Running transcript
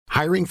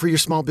Hiring for your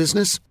small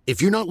business?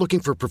 If you're not looking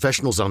for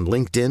professionals on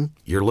LinkedIn,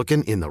 you're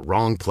looking in the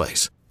wrong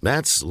place.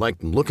 That's like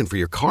looking for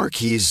your car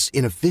keys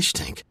in a fish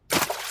tank.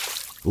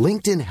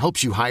 LinkedIn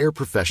helps you hire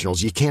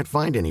professionals you can't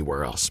find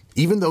anywhere else,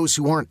 even those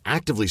who aren't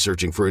actively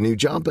searching for a new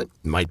job but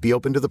might be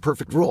open to the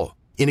perfect role.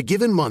 In a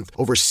given month,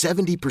 over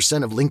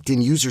 70% of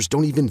LinkedIn users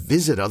don't even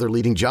visit other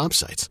leading job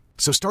sites.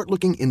 So start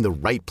looking in the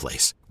right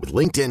place. With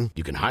LinkedIn,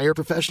 you can hire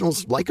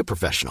professionals like a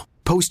professional.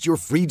 Post your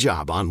free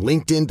job on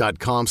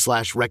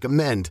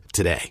linkedin.com/recommend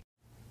today.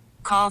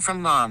 Call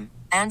from mom.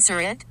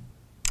 Answer it.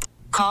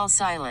 Call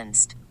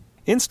silenced.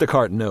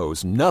 Instacart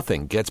knows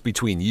nothing gets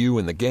between you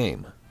and the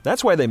game.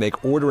 That's why they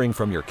make ordering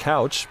from your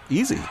couch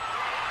easy.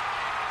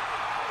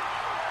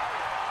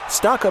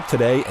 Stock up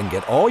today and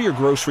get all your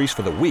groceries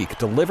for the week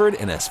delivered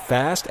in as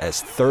fast as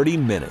 30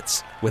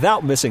 minutes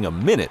without missing a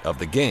minute of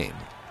the game.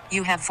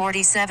 You have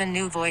 47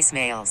 new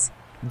voicemails.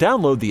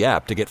 Download the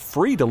app to get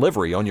free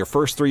delivery on your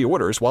first 3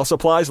 orders while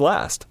supplies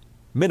last.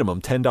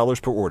 Minimum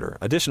 $10 per order.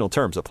 Additional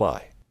terms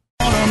apply.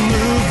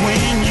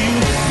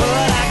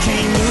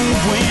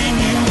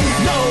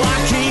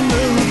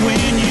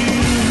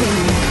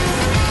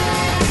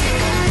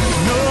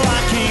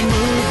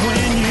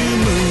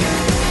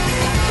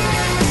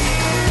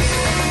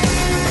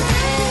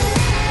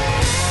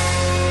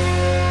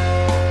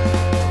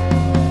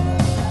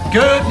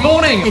 Good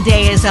morning.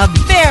 Today is a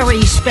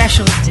very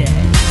special day.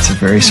 It's a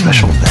very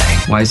special day.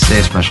 Why is today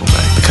a special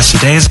day? Because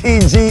today is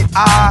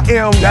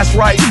TGIM. That's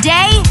right.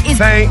 Today is...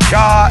 Thank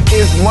God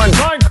it's Monday.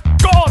 Thank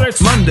God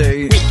it's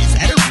Monday. Wait, is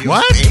that a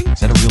real thing? Is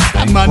that a real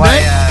thing? Monday?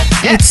 Why,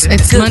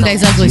 It's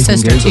Monday's ugly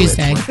sister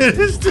Tuesday. It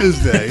is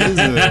Tuesday, isn't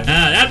it?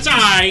 That's all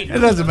right. It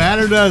doesn't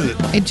matter, does it?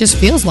 It just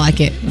feels like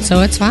it,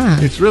 so it's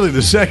fine. It's really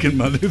the second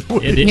Monday of the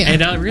week.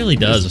 It really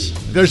does.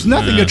 There's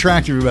nothing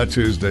attractive about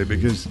Tuesday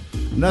because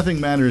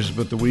nothing matters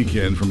but the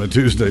weekend from a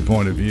Tuesday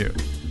point of view.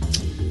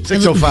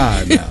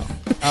 6:05 now.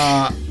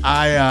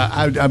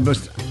 I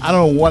don't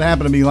know what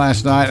happened to me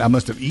last night. I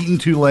must have eaten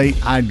too late.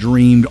 I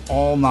dreamed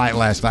all night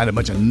last night a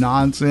bunch of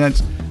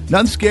nonsense.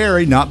 Nothing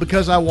scary, not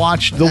because I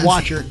watched The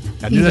Watcher.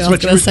 I knew that's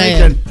what you were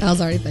thinking. I was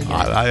already thinking.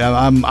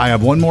 I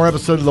have one more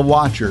episode of The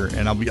Watcher,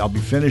 and I'll be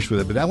finished with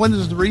it. But that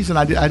wasn't the reason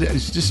I did.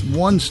 It's just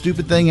one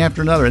stupid thing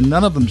after another, and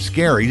none of them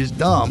scary, just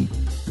dumb.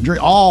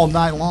 Drink all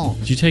night long.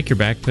 Did you take your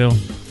back pill?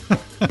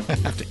 I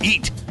have to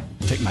eat.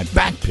 Take my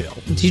back pill.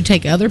 Did you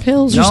take other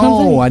pills or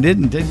something? No, I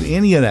didn't take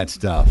any of that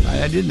stuff.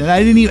 I didn't. And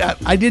I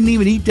didn't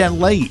even eat that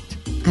late.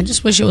 I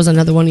just wish it was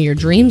another one of your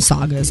dream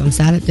sagas. I'm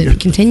sad it didn't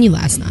continue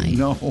last night.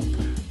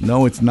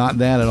 No, it's not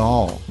that at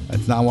all.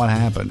 That's not what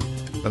happened.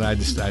 But I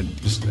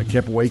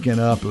kept waking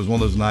up. It was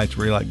one of those nights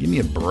where you're like, give me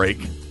a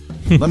break.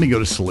 Let me go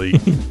to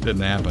sleep.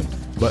 Didn't happen.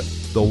 But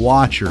The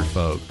Watcher,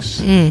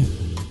 folks.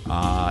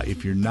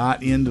 If you're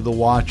not into The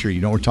Watcher,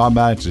 you know what we're talking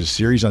about. It's a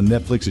series on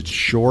Netflix. It's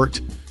short.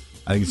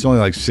 I think it's only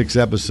like 6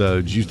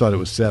 episodes. You thought it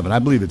was 7. I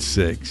believe it's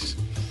 6.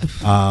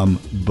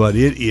 But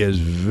it is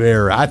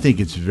I think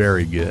it's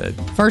very good.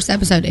 First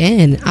episode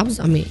in,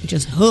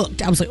 just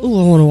hooked. I was like,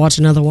 oh, I want to watch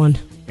another one.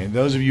 And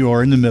those of you who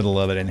are in the middle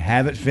of it and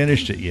haven't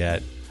finished it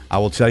yet, I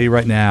will tell you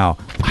right now,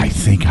 I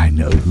think I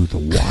know who the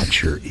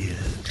Watcher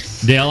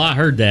is. Dale, I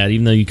heard that,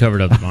 even though you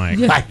covered up the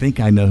mic. I think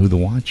I know who the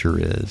Watcher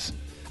is.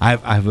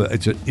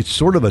 It's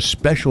sort of a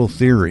special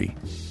theory.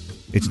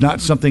 It's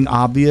not something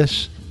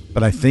obvious,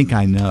 but I think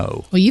I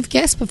know. Well, you've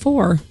guessed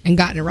before and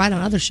gotten it right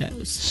on other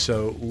shows.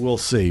 So we'll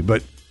see.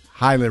 But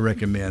highly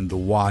recommend The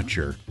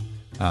Watcher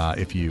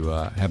if you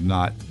have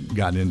not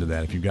gotten into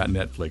that. If you've got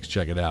Netflix,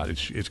 check it out.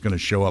 It's going to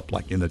show up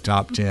like in the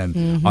top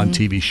 10 on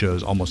TV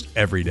shows almost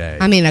every day.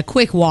 I mean, a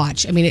quick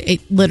watch. I mean,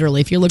 it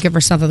literally, if you're looking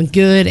for something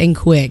good and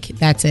quick,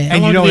 that's it.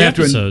 And you don't have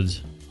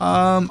episodes?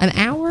 An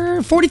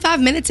hour,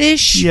 45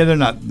 minutes-ish. Yeah, they're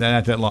not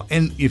that long.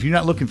 And if you're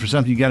not looking for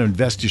something, you got to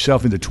invest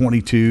yourself into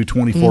 22,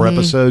 24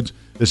 episodes.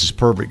 This is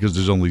perfect because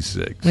there's only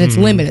 6. And it's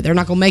limited. They're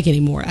not going to make any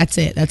more. That's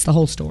it. That's the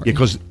whole story.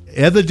 Because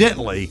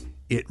evidently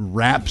it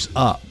wraps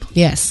up.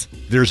 Yes.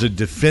 There's a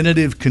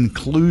definitive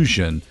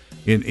conclusion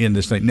in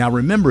this thing. Now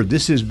remember,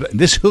 this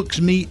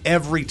hooks me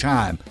every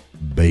time.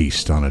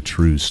 Based on a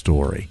true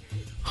story.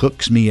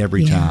 Hooks me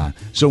every time.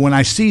 So when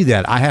I see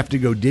that, I have to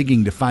go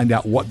digging to find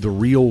out what the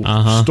real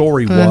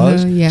story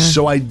was.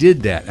 So I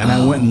did that, and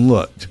I went and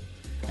looked,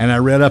 and I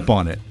read up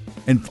on it.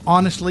 And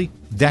honestly,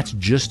 that's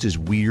just as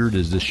weird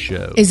as this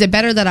show. Is it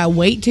better that I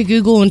wait to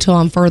Google until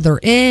I'm further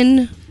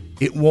in?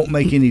 It won't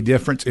make any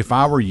difference. If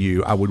I were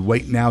you, I would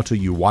wait now till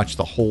you watch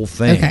the whole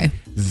thing. Okay.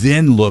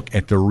 Then look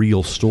at the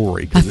real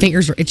story. My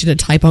fingers are itching to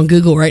type on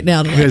Google right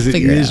now. Because it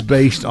is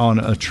based on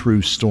a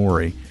true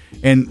story.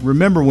 And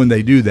remember, when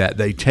they do that,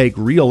 they take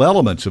real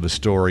elements of a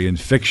story and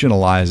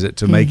fictionalize it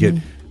to make it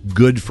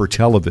good for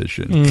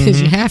television.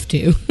 Because you have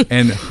to.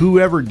 And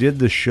whoever did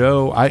the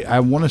show, I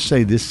want to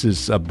say this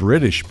is a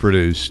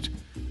British-produced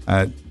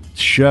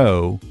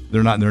show.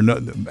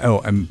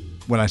 And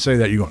when I say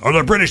that, you go, are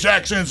there British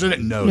accents in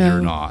it? No,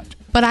 they're not.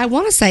 But I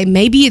want to say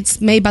maybe it's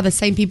made by the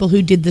same people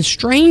who did The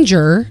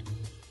Stranger.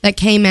 that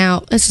came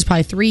out. This is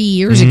probably 3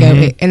 years ago,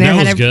 and That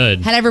it was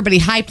good. had everybody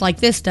hyped like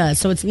this does.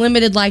 So it's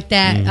limited like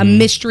that. A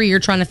mystery you're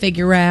trying to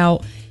figure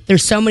out.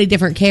 There's so many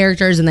different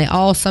characters, and they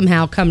all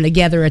somehow come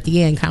together at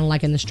the end, kind of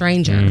like in The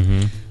Stranger.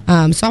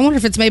 So I wonder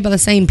if it's made by the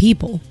same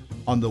people.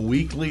 On the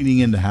week leading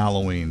into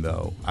Halloween,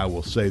 though, I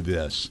will say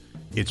this.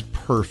 It's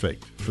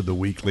perfect for the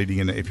week leading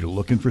in. If you're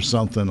looking for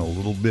something a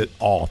little bit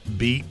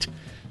offbeat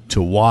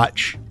to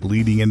watch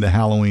leading into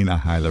Halloween, I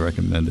highly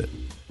recommend it.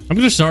 I'm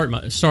going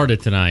to start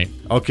it tonight.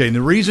 Okay, and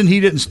the reason he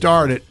didn't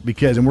start it,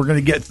 and we're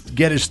going to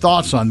get his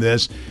thoughts on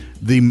this,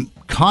 the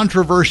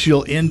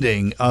controversial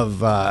ending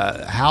of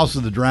House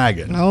of the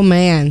Dragon. Oh,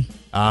 man.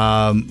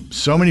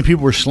 So many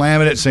people were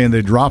slamming it, saying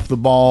they dropped the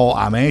ball.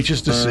 I'm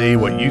anxious to see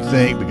what you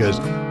think because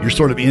you're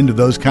sort of into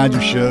those kinds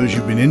of shows.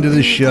 You've been into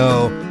this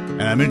show,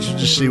 and I'm interested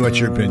to see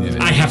what your opinion is.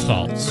 I have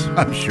thoughts.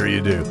 I'm sure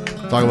you do.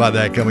 Talk about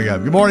that coming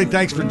up. Good morning.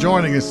 Thanks for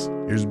joining us.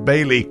 Here's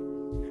Bailey.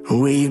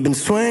 We've been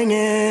swinging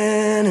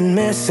and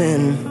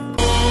missing.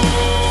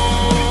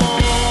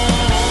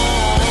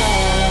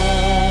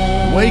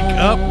 Wake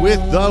up with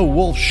the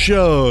Wolf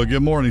Show.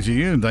 Good morning to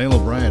you, Dale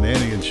O'Brien,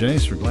 Andy, and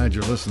Chase. We're glad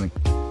you're listening.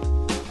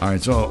 All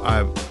right, so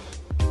I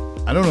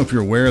don't know if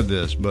you're aware of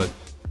this, but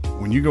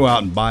when you go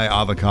out and buy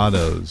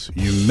avocados,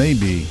 you may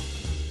be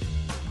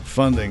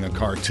funding a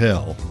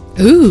cartel.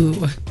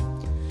 Ooh.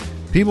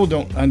 People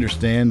don't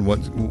understand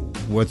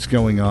what's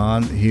going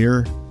on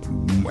here,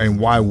 and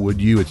why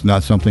would you? It's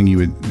not something you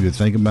would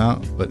think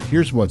about, but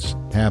here's what's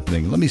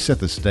happening. Let me set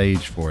the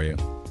stage for you.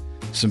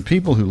 Some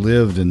people who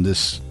lived in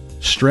this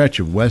stretch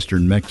of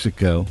western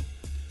Mexico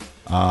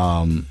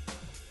saw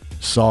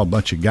a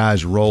bunch of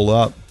guys roll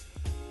up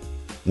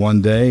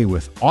one day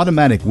with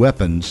automatic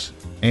weapons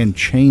and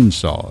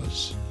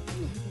chainsaws.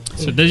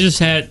 So they just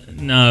had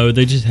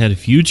a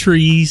few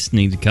trees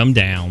need to come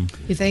down.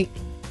 You think?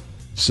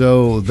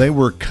 So they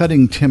were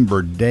cutting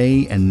timber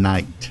day and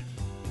night.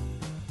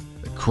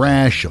 The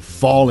crash of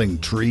falling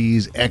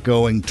trees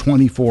echoing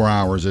 24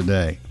 hours a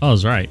day. Oh,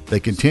 that's right. They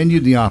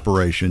continued the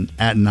operation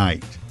at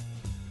night.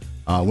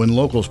 When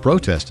locals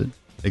protested,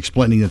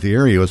 explaining that the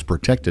area was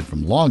protected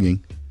from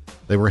logging,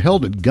 they were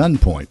held at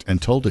gunpoint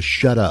and told to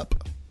shut up.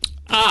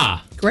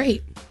 Ah,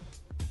 great.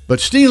 But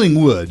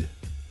stealing wood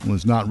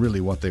was not really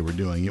what they were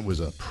doing. It was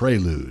a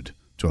prelude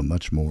to a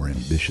much more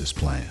ambitious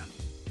plan.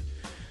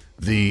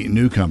 The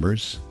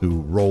newcomers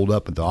who rolled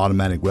up with the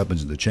automatic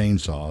weapons and the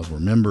chainsaws were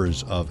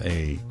members of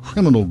a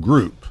criminal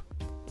group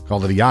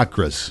called the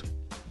Yacras.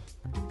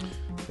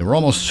 They were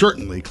almost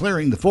certainly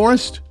clearing the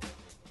forest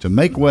to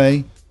make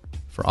way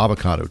for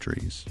avocado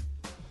trees.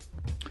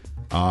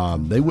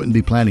 They wouldn't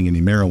be planting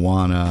any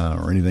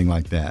marijuana or anything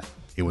like that.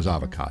 It was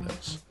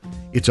avocados.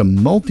 It's a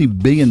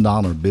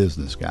multi-billion-dollar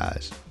business,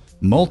 guys.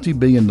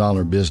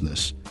 Multi-billion-dollar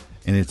business.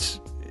 And it's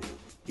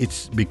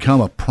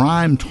become a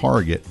prime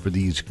target for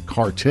these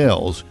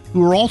cartels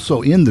who are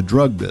also in the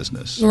drug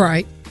business.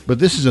 Right. But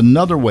this is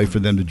another way for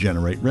them to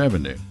generate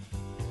revenue.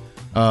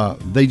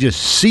 They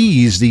just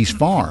seize these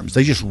farms.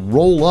 They just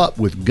roll up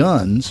with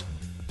guns,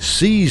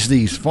 seize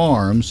these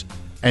farms,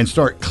 and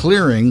start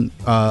clearing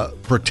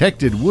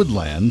protected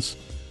woodlands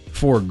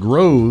for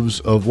groves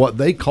of what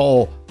they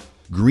call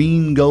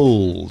green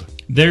gold.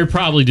 They're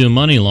probably doing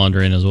money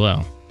laundering as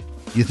well.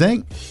 You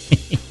think?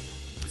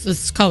 So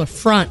this is called a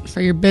front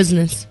for your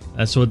business.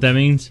 That's what that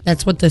means?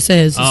 That's what this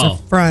is. It's Oh. a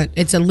front.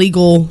 It's a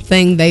legal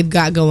thing they've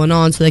got going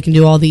on so they can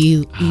do all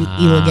the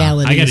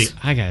illegalities.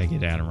 I gotta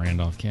get out of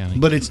Randolph County.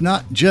 But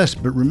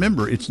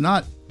remember, it's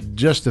not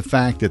just the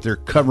fact that they're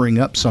covering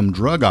up some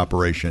drug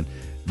operation.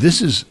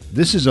 This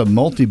is a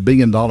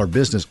multi-billion-dollar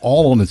business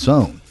all on its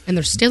own. And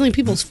they're stealing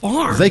people's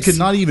farms. They could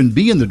not even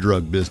be in the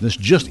drug business,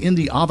 just in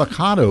the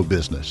avocado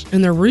business.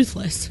 And they're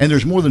ruthless. And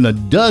there's more than a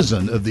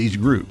dozen of these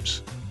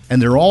groups.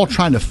 And they're all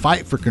trying to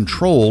fight for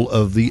control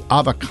of the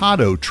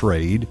avocado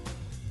trade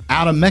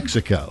out of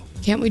Mexico.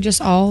 Can't we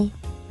just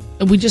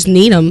we just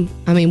need them.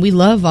 I mean, we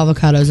love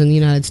avocados in the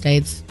United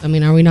States. I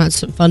mean, are we not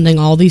funding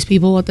all these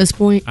people at this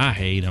point? I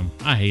hate them.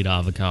 I hate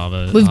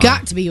avocados. We've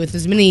got to be with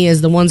as many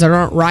as the ones that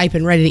aren't ripe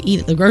and ready to eat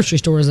at the grocery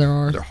store as there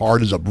are. They're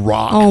hard as a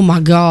rock. Oh, my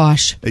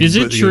gosh. Is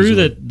it true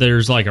that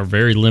there's like a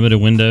very limited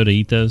window to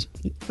eat those?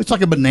 It's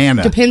like a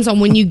banana. Depends on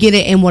when you get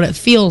it and what it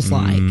feels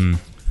like.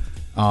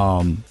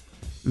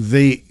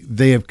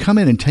 They have come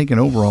in and taken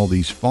over all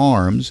these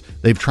farms.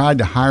 They've tried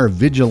to hire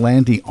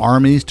vigilante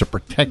armies to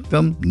protect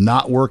them.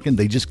 Not working.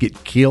 They just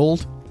get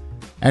killed.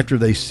 After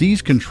they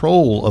seize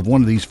control of one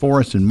of these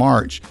forests in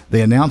March,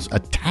 they announced a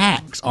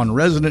tax on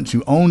residents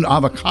who own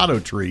avocado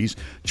trees,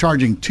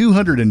 charging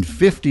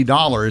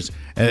 $250.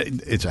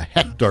 It's a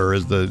hectare,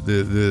 is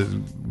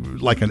the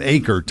like an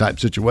acre type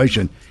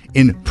situation,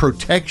 in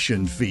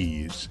protection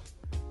fees.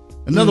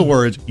 In other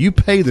words, you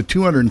pay the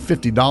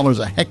 $250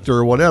 a hectare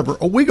or whatever,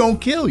 or we gonna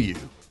kill you.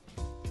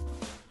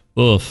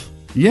 Oof.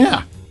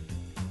 Yeah.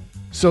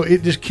 So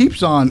it just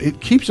keeps on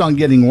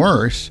getting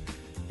worse.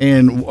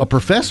 And a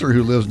professor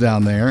who lives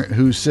down there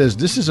who says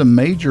this is a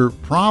major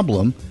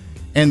problem,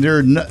 and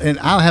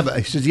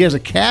he says he has a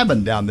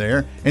cabin down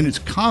there, and there's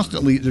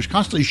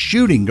constantly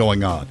shooting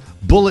going on.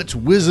 bullets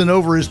whizzing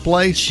over his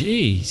place.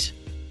 Jeez.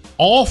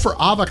 All for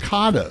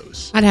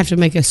avocados. I'd have to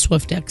make a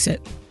swift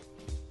exit.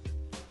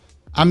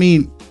 I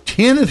mean,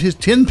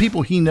 10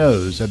 people he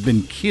knows have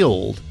been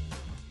killed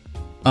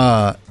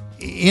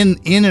in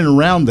and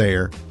around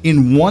there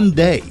in one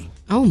day.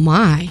 Oh,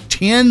 my.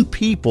 10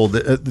 people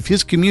of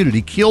his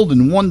community killed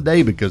in one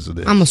day because of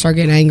this. I'm going to start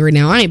getting angry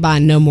now. I ain't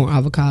buying no more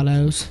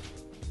avocados.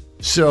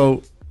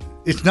 So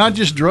it's not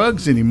just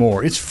drugs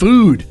anymore. It's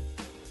food.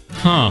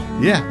 Huh.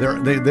 Yeah,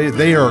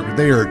 they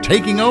are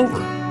taking over.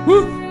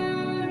 Woo.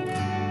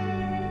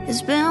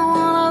 It's been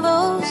one of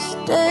those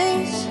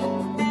days.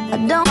 I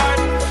don't.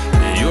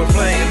 You're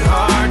playing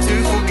hard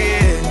to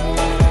forget.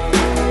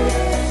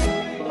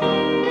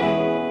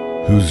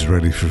 Who's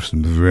ready for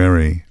some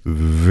very,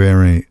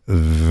 very,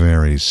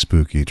 very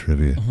spooky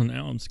trivia? Oh,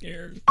 now I'm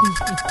scared.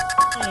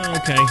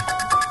 Okay.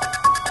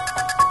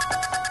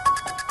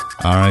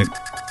 All right.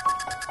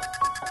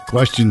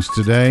 Questions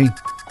today.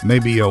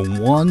 Maybe a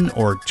 1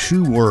 or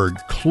 2 word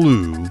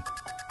clue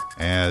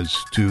as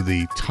to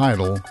the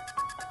title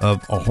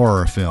of a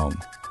horror film.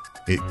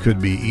 It could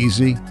be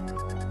easy.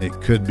 It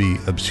could be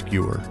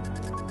obscure.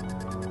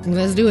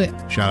 Let's do it.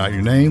 Shout out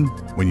your name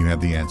when you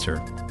have the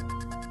answer.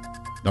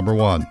 Number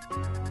 1,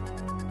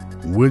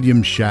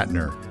 William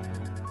Shatner.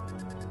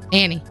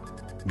 Annie.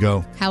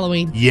 Go.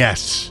 Halloween.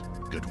 Yes.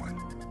 Good one.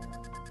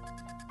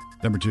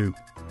 Number 2,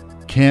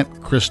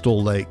 Camp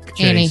Crystal Lake.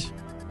 Annie.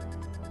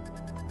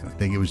 I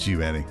think it was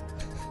you, Annie.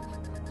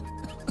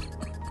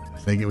 I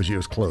think it was you. It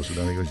was close, but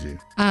I think it was you.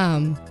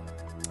 I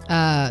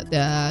had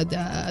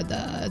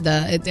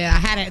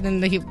it,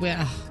 and then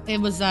it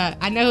was.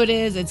 I know it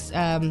is. It's.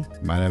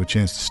 Might have a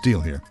chance to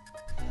steal here.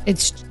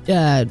 It's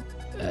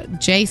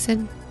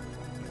Jason.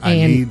 I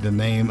need the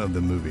name of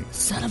the movie.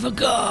 Son of a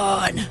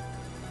gun.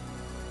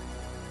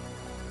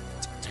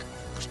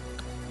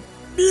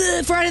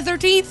 Friday the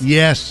 13th.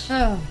 Yes.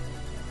 Oh.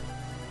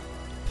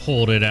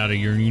 Pulled it out of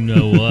your you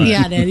know what.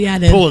 Yeah, I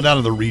did. Pull it out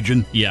of the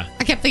region. Yeah.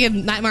 I kept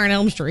thinking Nightmare on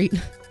Elm Street.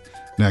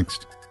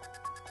 Next.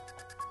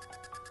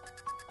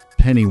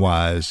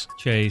 Pennywise.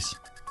 Chase.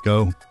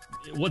 Go.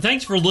 Well,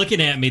 thanks for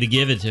looking at me to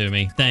give it to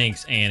me.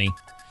 Thanks, Annie.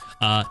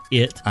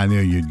 It. I knew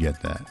you'd get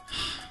that.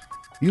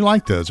 You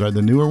like those, right?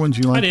 The newer ones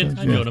you like? I did. Those?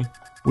 I enjoyed them.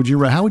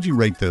 How would you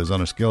rate those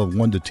on a scale of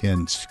 1 to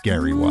 10,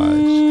 scary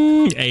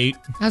wise? 8.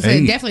 I would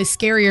say definitely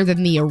scarier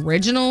than the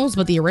originals,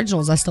 but the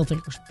originals I still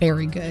think are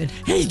very good.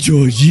 Hey,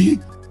 Georgie.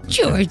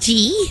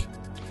 Georgie.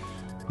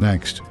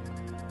 Next.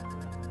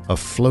 A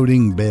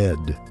floating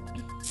bed.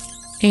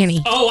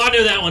 Annie. Oh, I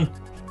knew that one.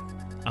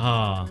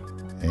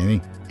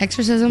 Annie.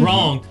 Exorcism.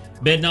 Wrong.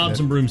 Bed knobs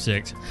and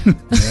broomsticks.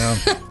 Yeah.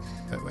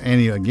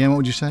 Annie, again, what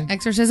would you say?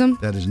 Exorcism.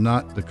 That is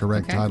not the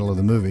correct title of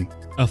the movie.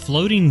 A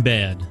floating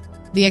bed.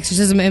 The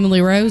Exorcism of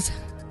Emily Rose.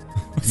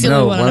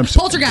 No,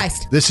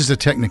 Poltergeist. This is a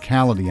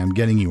technicality I'm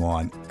getting you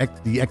on.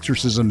 The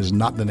Exorcism is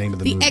not the name of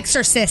the movie. The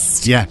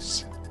Exorcist.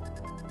 Yes.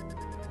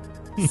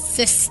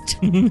 Cyst.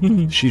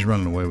 She's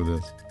running away with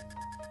this.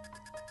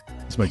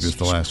 Let's make this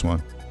the last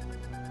one.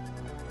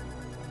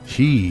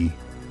 He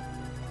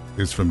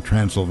is from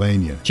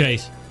Transylvania.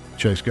 Chase.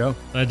 Chase, go.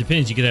 It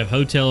depends. You could have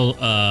Hotel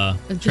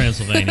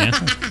Transylvania.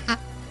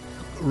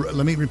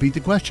 Let me repeat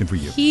the question for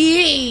you.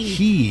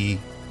 He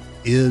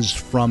is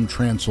from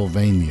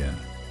Transylvania.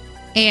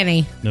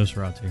 Annie.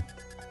 Nosferatu.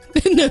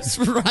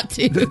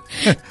 Nosferatu.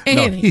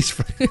 No, he's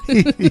from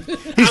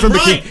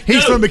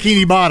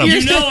Bikini Bottom.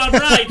 You know I'm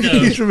right, though.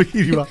 He's from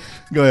Bikini Bottom.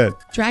 Go ahead.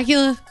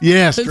 Dracula?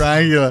 Yes,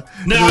 Dracula.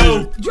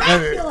 No.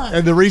 Dracula.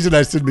 And the reason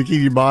I said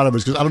Bikini Bottom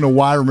is because I don't know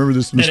why I remember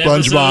this from That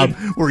SpongeBob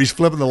episode? where he's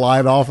flipping the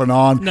light off and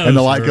on and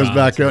the light goes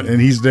back Nosferatu. up and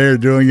he's there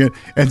doing it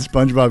and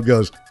SpongeBob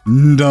goes,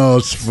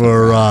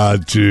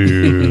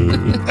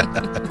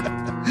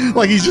 Nosferatu.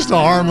 Like he's just a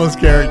harmless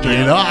character,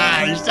 you know?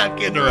 He's not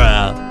kidding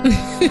around.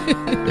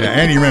 Yeah,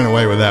 Annie ran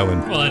away with that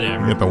one.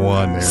 Whatever. Get the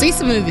one there. See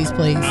some movies,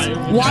 please.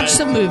 Watch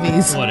some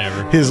movies.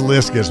 Whatever. His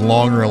list gets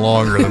longer and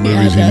longer the Yeah,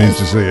 movies it he does. needs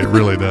to see. It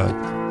really does.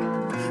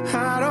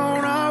 I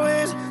don't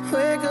always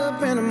wake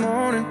up in the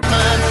morning.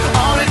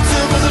 All it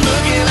took was a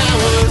look and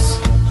I was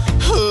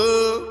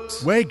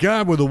hooked. Wake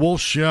up with the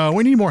Wolf Show.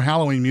 We need more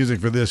Halloween music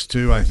for this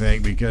too, I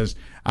think, because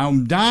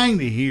I'm dying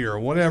to hear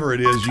whatever it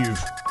is you've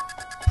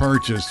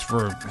purchased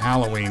for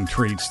Halloween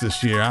treats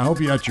this year. I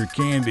hope you got your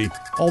candy,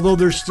 although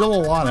there's still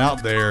a lot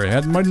out there. It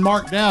hasn't been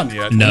marked down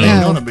yet. No. It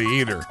ain't gonna be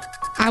either.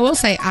 I will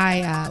say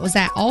I was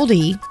at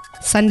Aldi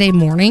Sunday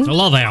morning. I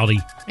love Aldi.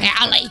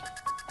 Aldi.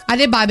 I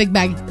did buy a big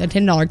bag of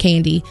 $10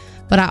 candy,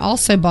 but I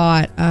also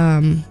bought,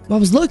 I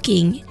was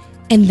looking,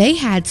 and they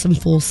had some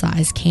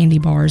full-size candy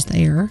bars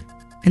there.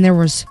 And there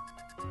was,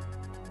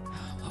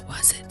 what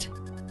was it?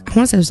 I want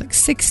to say there was like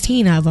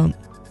 16 of them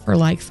for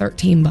like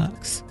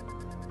 $13.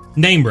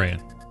 Name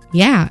brand.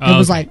 Yeah, it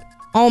was like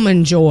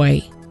Almond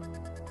Joy,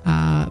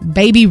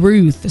 Baby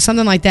Ruth,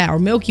 something like that, or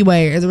Milky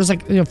Way. There was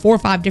like 4 or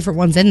 5 different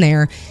ones in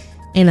there,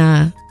 and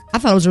I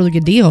thought it was a really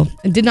good deal.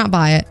 I did not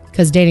buy it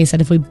because Danny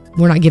said if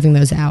we're not giving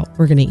those out,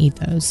 we're going to eat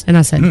those, and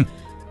I said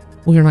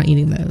we're not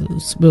eating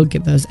those. We'll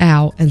give those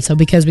out, and so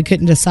because we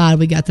couldn't decide,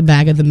 we got the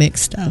bag of the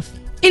mixed stuff.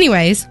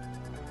 Anyways,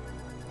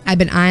 I've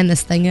been eyeing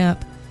this thing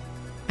up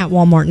at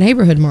Walmart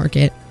Neighborhood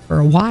Market for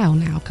a while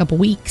now, a couple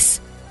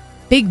weeks.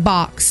 Big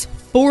box,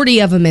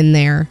 40 of them in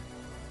there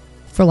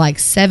for like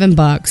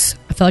 $7.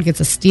 I feel like it's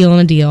a steal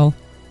and a deal.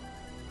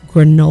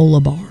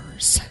 Granola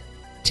bars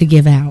to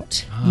give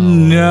out.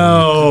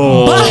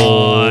 No.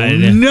 God.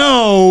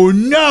 No.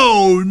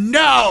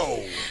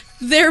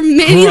 They're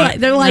mini.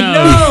 They're like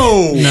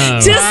No.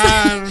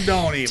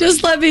 Don't even.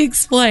 Just let me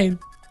explain.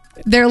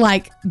 They're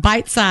like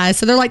bite size,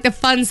 so they're like the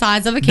fun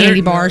size of a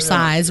candy bar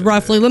size,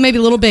 roughly, maybe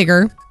a little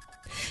bigger.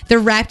 They're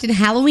wrapped in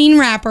Halloween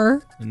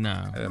wrapper.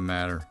 No, it doesn't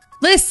matter.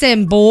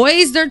 Listen,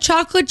 boys, they're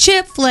chocolate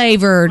chip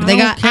flavored. They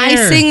got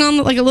icing on,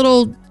 like a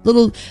little,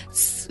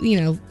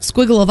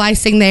 squiggle of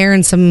icing there,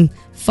 and some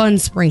fun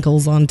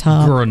sprinkles on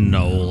top.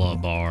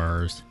 Granola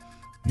bars.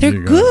 They're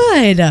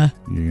good. You're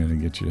gonna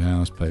get your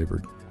house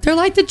papered. They're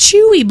like the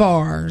chewy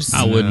bars.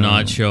 I would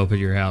not show up at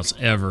your house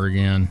ever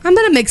again. I'm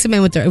going to mix them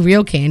in with the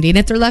real candy, and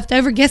if they're left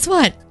over, guess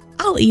what?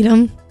 I'll eat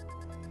them.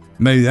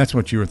 Maybe that's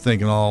what you were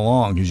thinking all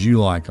along, because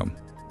you like them.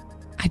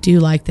 I do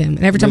like them.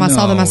 And every time I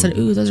saw them, I said,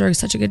 ooh, those are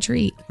such a good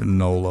treat.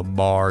 Granola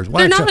bars.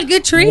 They're not a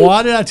good treat.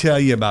 What did I tell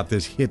you about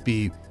this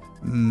hippie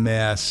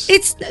mess?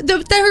 They're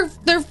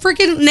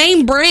freaking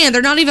name brand.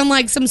 They're not even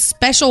like some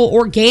special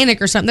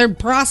organic or something. They're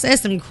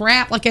processed and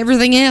crap like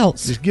everything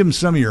else. Just give them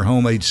some of your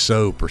homemade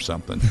soap or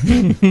something.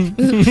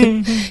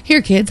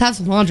 Here, kids, have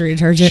some laundry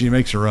detergent. She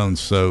makes her own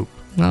soap.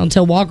 Well,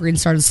 until Walgreens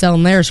started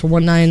selling theirs for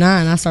 $1.99,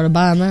 I started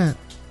buying that.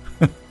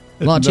 A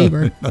lot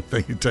cheaper.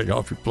 Nothing you take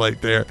off your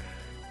plate there.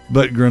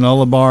 But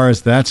granola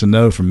bars, that's a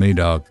no from me,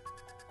 dog.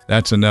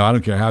 That's a no. I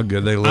don't care how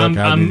good they look.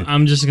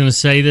 I'm just going to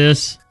say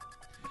this.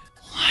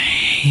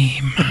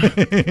 Lame.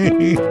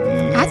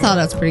 I thought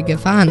that was pretty good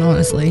fine,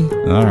 honestly.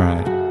 All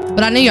right.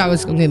 But I knew y'all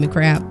was going to give me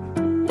crap.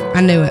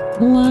 I knew it.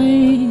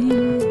 Lame.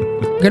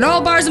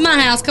 Granola bars in my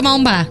house. Come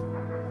on by.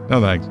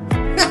 No thanks.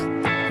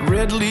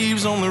 Red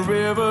leaves on the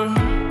river,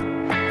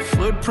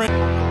 footprint.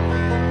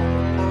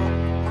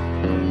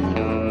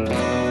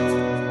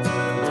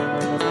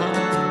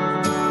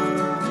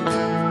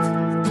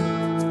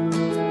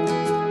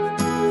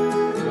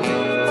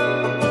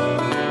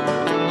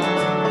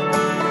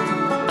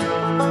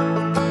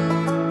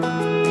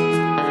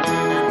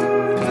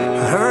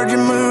 Heard you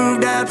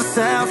moved out to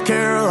South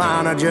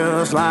Carolina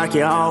just like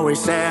you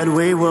always said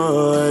we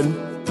would.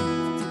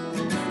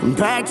 And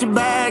packed your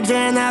bags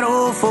in that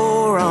old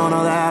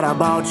 4Runner that I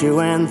bought you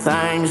when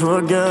things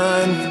were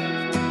good.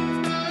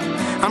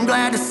 I'm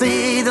glad to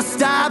see the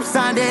stop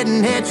sign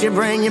didn't hit you,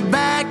 bring you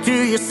back to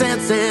your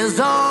senses.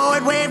 Oh,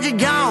 it waved you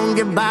gone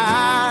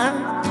goodbye.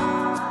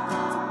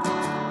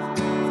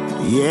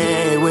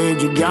 Yeah, it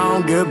waved you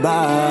gone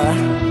goodbye.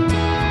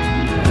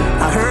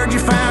 I heard you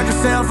found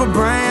yourself a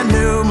brand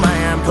new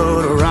man,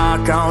 put a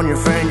rock on your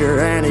finger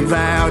and he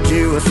vowed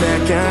you a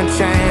second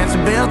chance.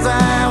 Built a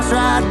house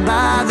right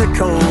by the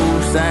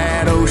coast,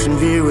 that ocean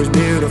view is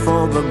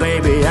beautiful, but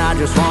baby, I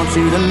just want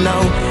you to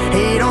know,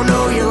 he don't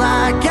know you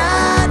like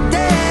I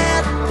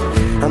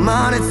did.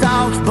 Money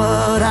talks,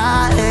 but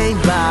I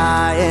ain't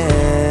buying,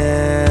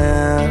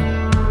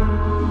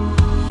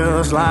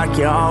 just like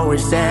you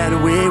always said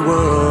we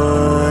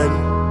would.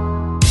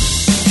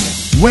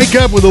 Wake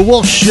up with a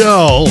Wolf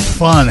Show.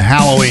 Fun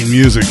Halloween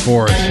music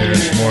for us here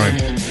this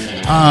morning.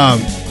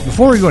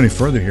 Before we go any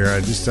further here, I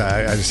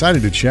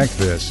decided to check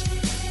this.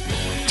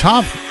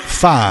 Top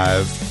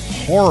 5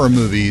 horror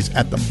movies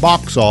at the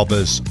box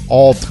office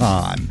all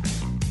time.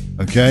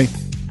 Okay?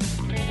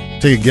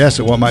 Take a guess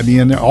at what might be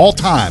in there. All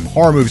time.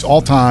 Horror movies,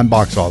 all time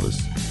box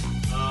office.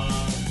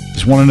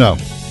 Just want to know.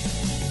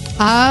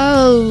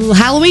 Oh,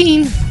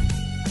 Halloween.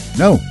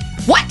 No.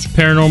 What?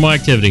 Paranormal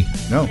Activity.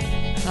 No.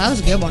 That was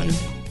a good one.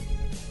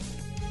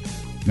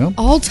 No.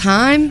 All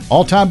time?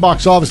 All time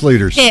box office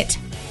leaders. It.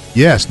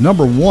 Yes,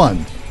 number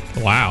 1.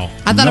 Wow.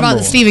 I thought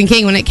about Stephen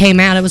King when it came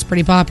out. It was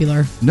pretty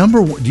popular.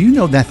 Number 1. Do you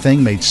know that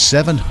thing made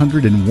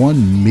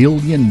 $701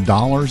 million at the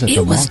box office?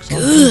 It was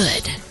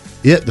good.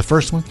 It, the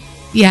first one?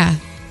 Yeah.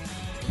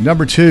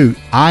 Number 2,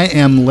 I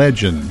Am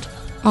Legend.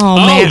 Oh,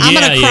 man. I'm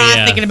going to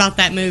cry thinking about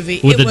that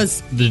movie. With it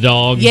was the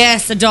dog?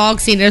 Yes, the dog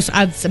scene.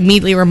 That's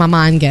immediately where my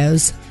mind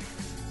goes.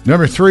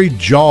 Number 3,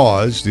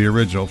 Jaws, the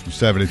original from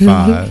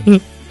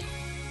 75.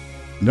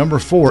 Number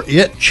 4,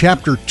 It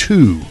Chapter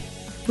 2.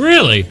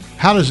 Really?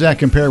 How does that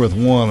compare with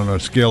 1 on a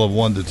scale of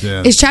 1 to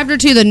 10? Is Chapter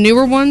 2 the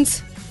newer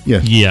ones?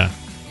 Yeah. Yeah.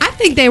 I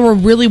think they were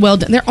really well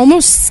done. They're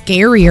almost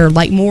scarier,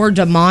 like more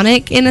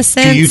demonic in a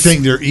sense. Do you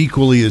think they're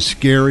equally as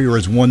scary, or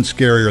is one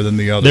scarier than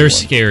the other? They're one?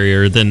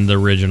 scarier than the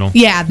original.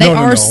 Yeah, they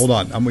are. No, hold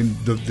on. I mean,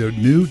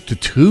 the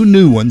 2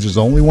 new ones is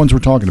the only ones we're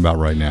talking about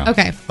right now.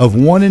 Okay. Of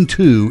 1 and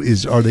 2,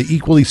 are they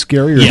equally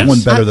scary, or is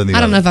one better than the other?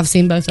 I don't know if I've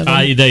seen both of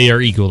them. They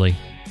are equally.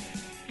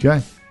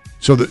 Okay.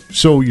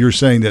 So you're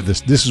saying that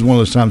this is one of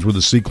those times where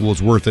the sequel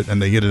is worth it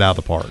and they hit it out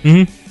of the park.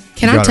 Mm-hmm.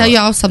 Can I tell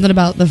y'all something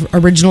about the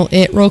original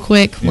It real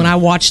quick when I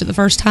watched it the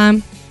first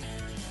time?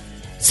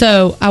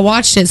 So I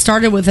watched it,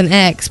 started with an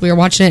ex. We were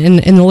watching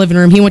it in the living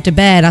room. He went to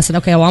bed. I said,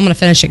 okay, well, I'm going to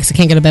finish it because I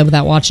can't go to bed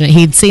without watching it.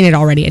 He'd seen it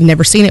already and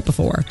never seen it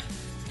before.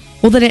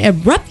 Well, then it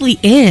abruptly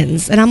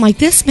ends, and I'm like,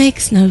 this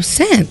makes no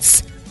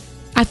sense.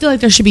 I feel like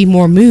there should be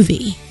more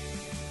movie.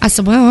 I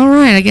said, well, all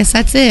right, I guess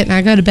that's it. And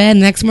I go to bed,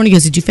 and the next morning he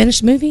goes, did you finish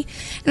the movie?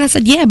 And I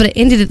said, yeah, but it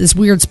ended at this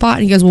weird spot.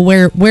 And he goes, well,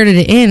 where did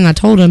it end? And I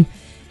told him.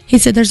 He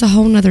said, there's a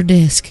whole nother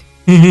disc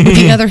with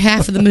the other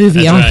half of the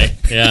movie on right.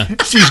 Yeah.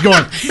 She's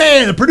going,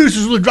 man, the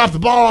producers would drop the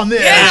ball on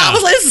this. Yeah, I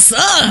was like, this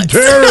sucks.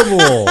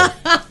 Terrible.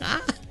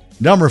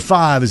 Number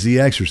 5 is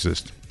The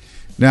Exorcist.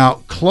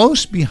 Now,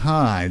 close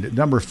behind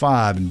number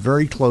 5 and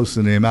very close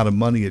in the amount of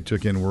money it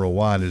took in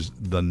worldwide is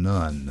The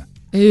Nun.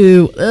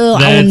 Ooh,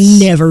 I will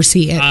never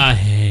see it. I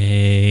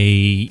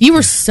hate. You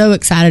were so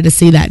excited to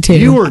see that too.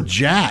 You were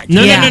jacked.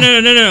 No.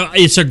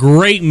 It's a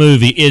great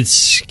movie. It's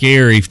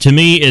scary. To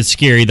me, it's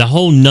scary. The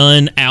whole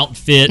nun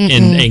outfit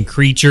and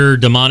creature,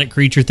 demonic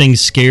creature thing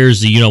scares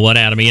the you-know-what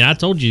out of me. And I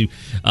told you,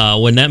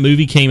 when that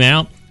movie came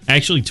out, I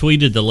actually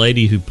tweeted the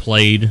lady who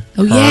played her.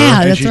 Oh,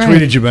 yeah, and she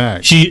tweeted you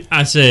back.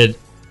 I said,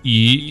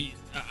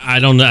 I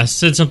don't know. I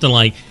said something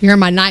like, you're in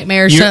my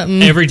nightmare or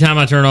something. Every time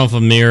I turn off a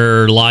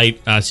mirror or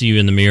light, I see you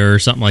in the mirror or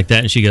something like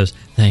that. And she goes,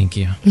 thank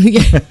you.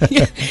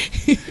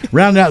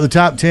 Rounding out the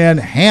top 10,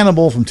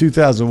 Hannibal from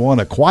 2001,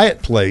 A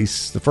Quiet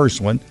Place, the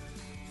first one,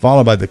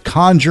 followed by The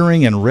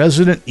Conjuring and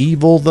Resident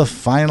Evil, the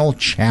final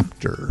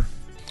chapter.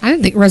 I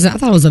didn't think I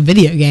thought it was a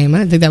video game. I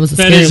didn't think that was a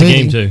scary movie. That is a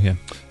game too, yeah.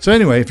 So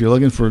anyway, if you're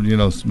looking for,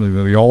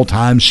 the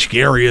all-time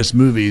scariest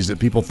movies that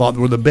people thought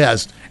were the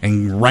best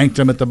and ranked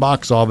them at the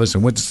box office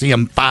and went to see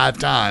them 5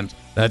 times,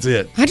 that's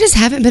it. I just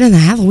haven't been in the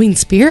Halloween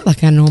spirit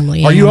like I normally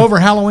am. Are you over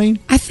Halloween?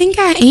 I think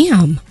I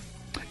am.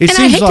 I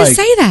hate to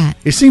say that.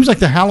 It seems like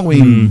the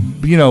Halloween,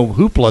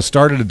 hoopla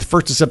started at the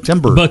 1st of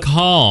September.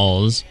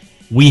 Because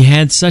we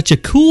had such a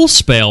cool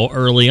spell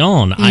early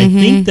on. I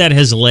think that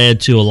has led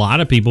to a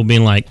lot of people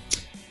being like,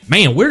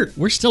 man,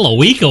 we're still a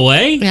week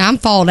away. Yeah, I'm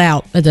falled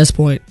out at this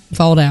point.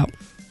 Falled out.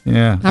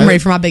 Yeah. I'm ready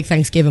for my big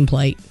Thanksgiving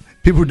plate.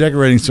 People were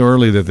decorating so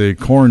early that the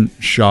corn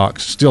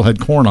shocks still had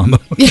corn on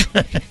them.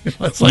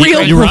 It's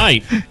like, you're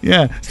right.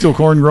 Yeah, still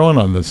corn growing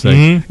on this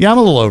thing. Yeah, I'm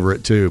a little over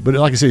it too. But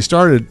like I say, it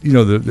started,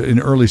 in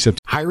early September.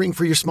 Hiring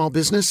for your small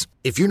business?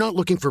 If you're not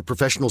looking for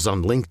professionals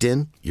on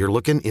LinkedIn, you're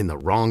looking in the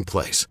wrong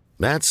place.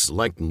 That's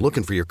like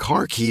looking for your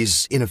car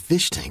keys in a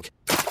fish tank.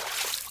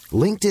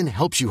 LinkedIn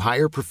helps you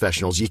hire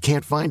professionals you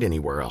can't find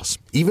anywhere else,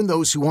 even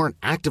those who aren't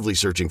actively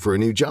searching for a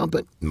new job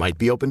but might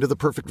be open to the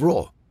perfect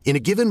role. In a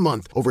given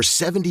month, over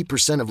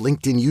 70% of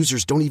LinkedIn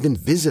users don't even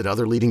visit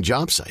other leading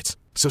job sites.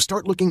 So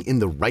start looking in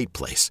the right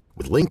place.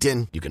 With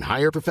LinkedIn, you can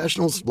hire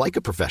professionals like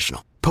a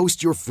professional.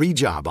 Post your free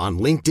job on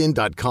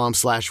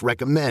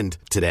linkedin.com/recommend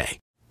today.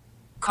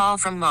 Call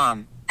from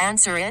mom.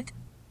 Answer it.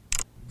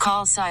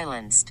 Call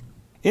silenced.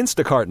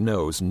 Instacart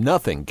knows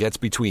nothing gets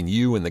between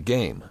you and the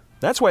game.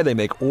 That's why they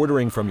make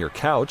ordering from your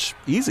couch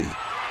easy.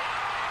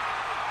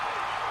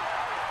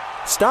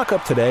 Stock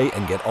up today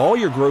and get all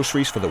your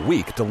groceries for the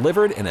week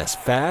delivered in as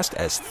fast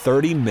as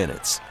 30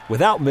 minutes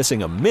without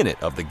missing a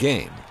minute of the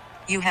game.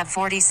 You have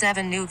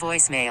 47 new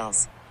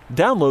voicemails.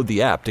 Download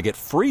the app to get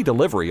free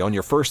delivery on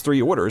your first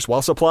 3 orders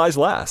while supplies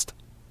last.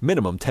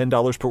 Minimum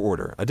 $10 per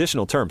order.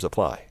 Additional terms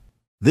apply.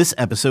 This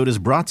episode is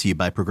brought to you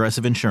by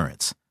Progressive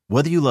Insurance.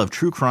 Whether you love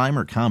true crime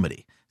or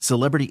comedy,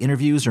 celebrity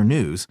interviews or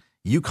news,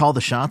 you call the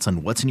shots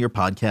on what's in your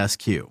podcast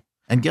queue.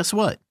 And guess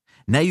what?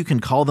 Now you can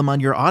call them on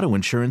your auto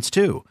insurance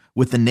too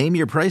with the Name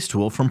Your Price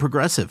tool from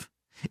Progressive.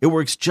 It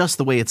works just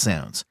the way it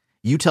sounds.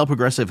 You tell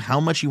Progressive how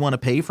much you want to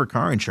pay for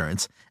car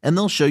insurance, and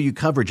they'll show you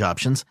coverage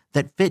options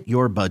that fit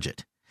your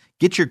budget.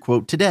 Get your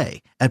quote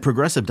today at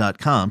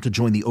Progressive.com to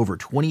join the over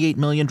 28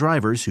 million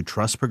drivers who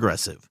trust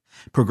Progressive.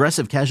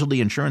 Progressive Casualty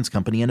Insurance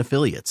Company and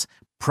Affiliates.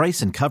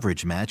 Price and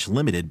coverage match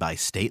limited by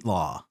state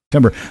law.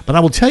 But I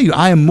will tell you,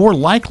 I am more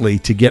likely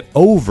to get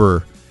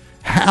over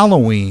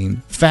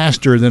Halloween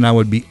faster than I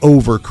would be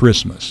over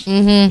Christmas.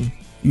 Mm-hmm.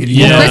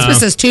 Well,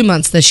 Christmas is 2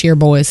 months this year,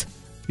 boys.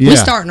 Yeah. We're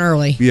starting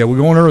early. Yeah, we're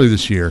going early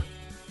this year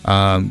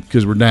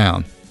because we're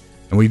down.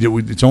 And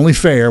it's only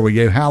fair. We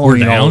gave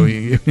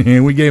Halloween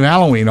we gave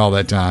Halloween all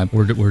that time.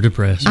 We're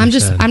depressed. I'm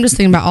just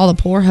thinking about all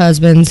the poor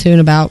husbands who in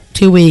about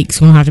 2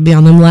 weeks will have to be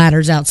on them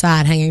ladders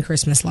outside hanging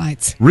Christmas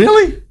lights.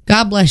 Really?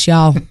 God bless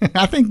y'all.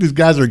 I think these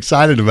guys are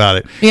excited about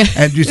it. Yeah.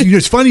 And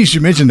it's funny you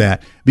should mention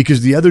that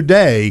because the other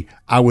day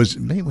it was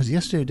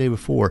yesterday or the day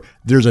before,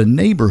 there's a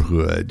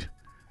neighborhood,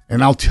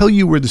 and I'll tell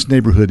you where this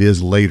neighborhood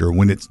is later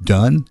when it's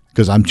done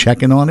because I'm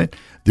checking on it.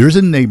 There's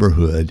a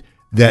neighborhood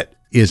that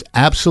is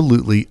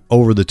absolutely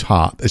over the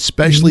top,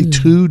 especially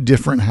 2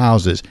 different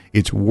houses.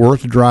 It's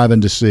worth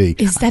driving to see.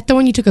 Is that the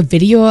one you took a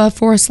video of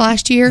for us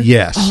last year?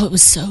 Yes. Oh, it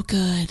was so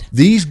good.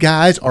 These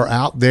guys are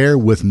out there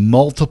with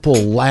multiple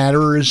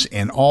ladders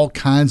and all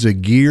kinds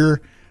of gear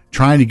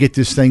trying to get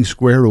this thing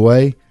squared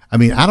away. I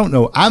mean, I don't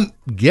know. I'm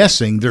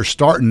guessing they're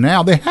starting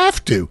now. They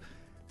have to.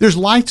 There's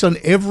lights on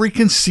every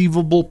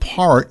conceivable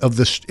part of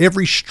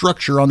every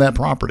structure on that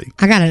property.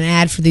 I got an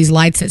ad for these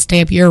lights that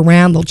stay up year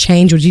round. They'll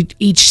change with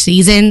each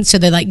season, so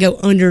they go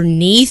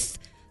underneath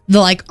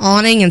the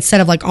awning instead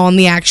of on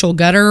the actual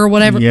gutter or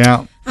whatever.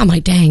 Yeah. I'm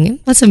like,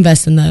 dang, let's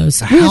invest in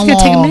those. We're just gonna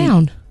take them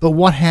down. But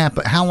what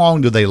happened? How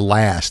long do they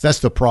last? That's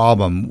the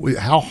problem.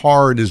 How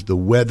hard is the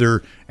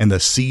weather and the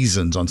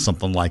seasons on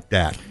something like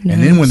that? No.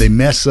 And then when they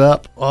mess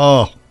up,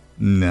 oh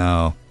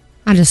no!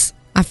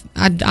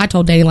 I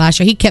told Danny last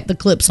year he kept the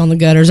clips on the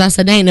gutters. I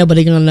said, ain't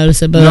nobody going to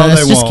notice it, but No, they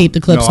just won't. keep the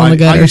clips No, on the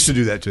gutters. I used to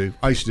do that too.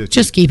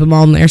 Just keep them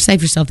on there.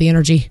 Save yourself the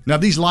energy. Now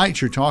these lights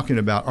you're talking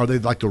about, are they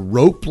like the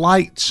rope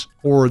lights,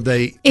 or are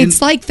they?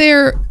 It's like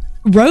they're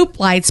rope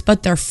lights,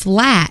 but they're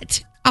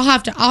flat. I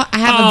have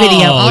a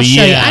video. I'll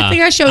show you. I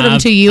think I showed them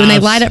to you, and they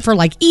light up for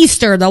like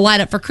Easter. They'll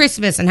light up for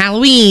Christmas and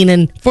Halloween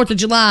and 4th of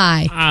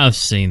July. I've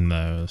seen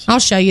those. I'll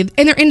show you.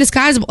 And they're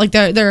indisguisable. Like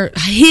they're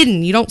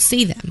hidden. You don't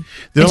see them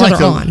They're until like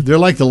they're on. They're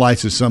like the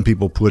lights that some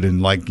people put in,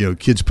 like,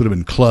 kids put them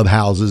in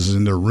clubhouses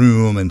in their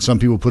room, and some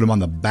people put them on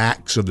the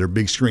backs of their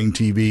big screen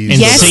TVs.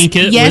 And sync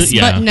it. Yes,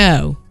 but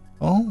no.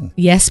 Oh.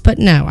 Yes, but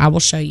no. I will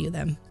show you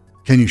them.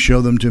 Can you show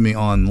them to me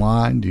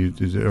online? Or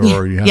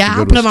you have to go I'll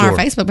to put a them on our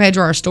store? Facebook page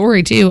or our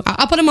story too.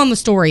 I'll put them on the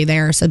story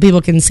there so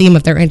people can see them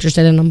if they're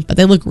interested in them. But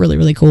they look really,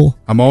 really cool.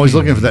 I'm always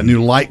looking for that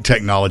new light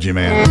technology,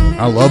 man.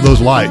 I love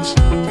those lights.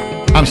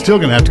 I'm still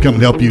going to have to come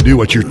and help you do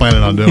what you're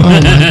planning on doing. Oh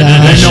my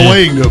gosh. There's no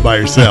way you can do it by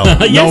yourself.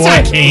 Yes, no way.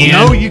 I can.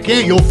 No, you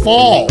can't. You'll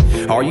fall.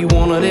 Are you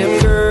one of them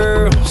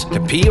girls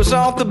that peels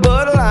off the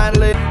Bud Light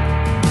lid?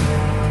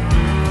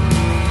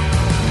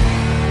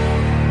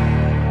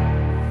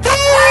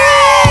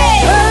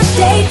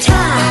 Birthday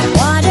time,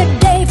 what a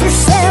day for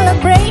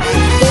celebrating.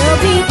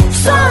 There'll be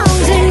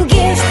songs and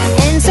gifts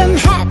and some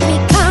happy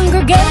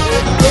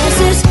congregating. This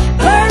is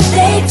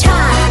birthday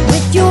time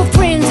with your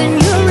friends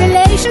and your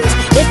relations.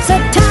 It's a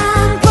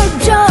time for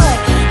joy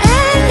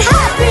and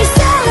happy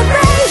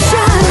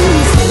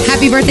celebrations.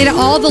 Happy birthday to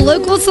all the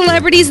local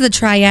celebrities, the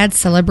Triad,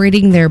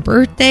 celebrating their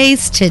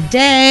birthdays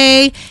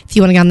today. If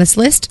you want to get on this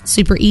list,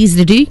 super easy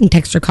to do. You can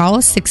text or call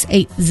us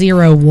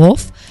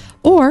 680-WOLF.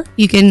 Or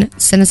you can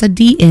send us a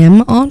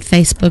DM on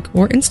Facebook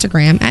or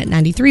Instagram at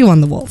 93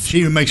 The Wolf.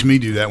 She even makes me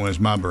do that when it's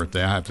my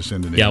birthday. I have to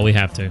send it in. Yeah, we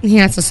have to. He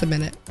has to submit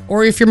it.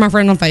 Or if you're my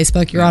friend on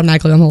Facebook, you're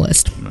automatically on the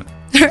list.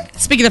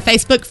 Speaking of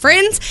Facebook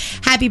friends,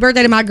 happy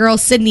birthday to my girl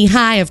Sydney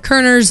High of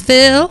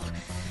Kernersville.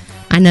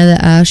 I know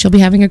that she'll be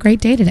having a great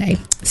day today.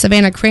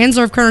 Savannah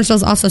Kranzler of Kernersville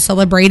is also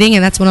celebrating,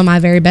 and that's one of my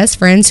very best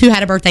friends who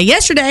had a birthday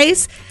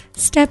yesterday's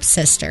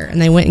stepsister,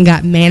 and they went and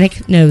got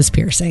manic nose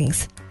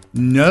piercings.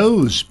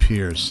 Nose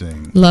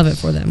piercing. Love it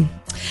for them.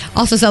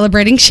 Also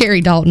celebrating Sherry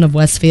Dalton of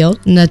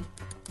Westfield,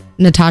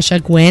 Natasha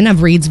Gwynn of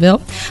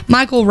Reedsville,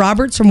 Michael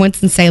Roberts from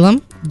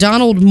Winston-Salem,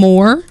 Donald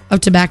Moore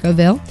of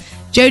Tobaccoville,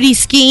 Jody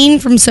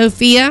Skeen from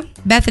Sophia,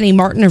 Bethany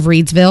Martin of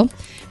Reedsville,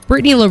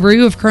 Brittany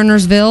LaRue of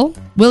Kernersville,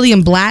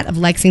 William Blatt of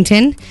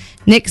Lexington,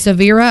 Nick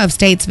Zavira of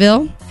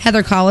Statesville,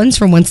 Heather Collins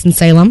from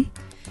Winston-Salem,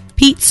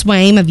 Pete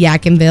Swaim of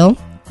Yadkinville,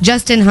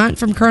 Justin Hunt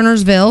from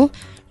Kernersville,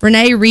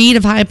 Renee Reed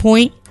of High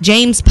Point,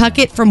 James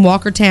Puckett from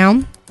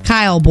Walkertown,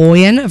 Kyle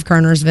Boyan of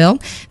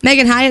Kernersville,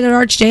 Megan Hyatt at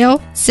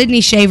Archdale,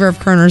 Sydney Shaver of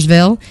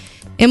Kernersville,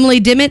 Emily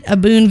Dimmitt of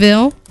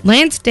Boonville,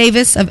 Lance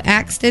Davis of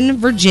Axton,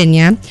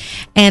 Virginia,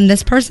 and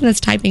this person is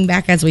typing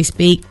back as we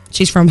speak.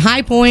 She's from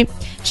High Point.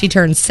 She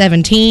turns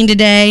 17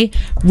 today.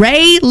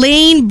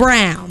 Raylene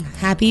Brown.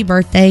 Happy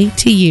birthday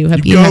to you.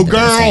 Hope you go, have the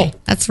best girl. day.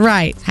 That's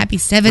right. Happy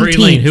 17th.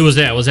 Raylene, who was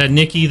that? Was that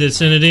Nikki that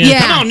sent it in? Yeah.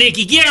 Come on,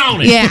 Nikki, get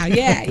on it.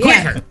 Yeah.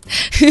 Quicker.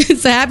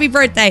 So happy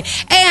birthday.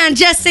 And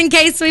just in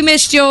case we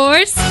missed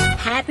yours,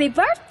 Happy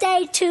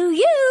birthday to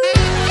you.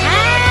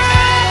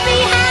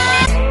 Happy.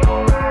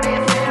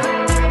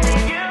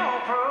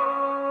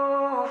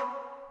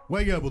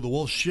 Wake up with the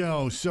Wolf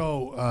Show.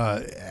 So,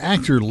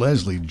 actor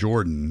Leslie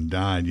Jordan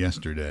died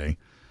yesterday.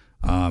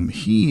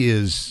 He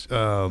is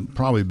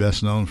probably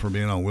best known for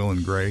being on Will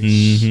and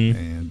Grace,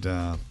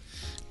 and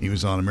he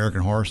was on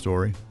American Horror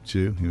Story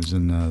too. He was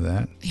in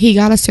that. he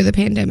got us through the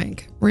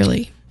pandemic,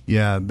 really.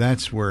 Yeah,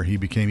 that's where he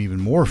became even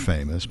more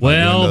famous. by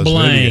doing Well, those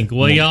blank. videos.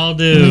 What y'all What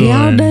doing?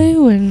 y'all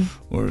doing?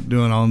 Or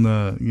doing on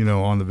the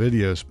on the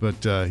videos,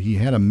 but he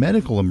had a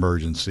medical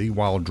emergency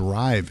while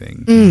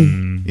driving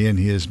in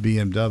his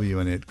BMW,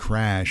 and it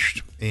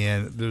crashed.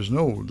 And there's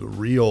no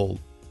real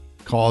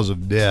cause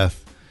of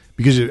death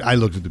because I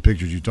looked at the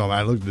pictures you told me.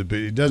 I looked at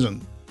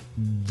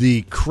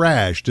the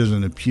crash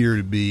doesn't appear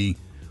to be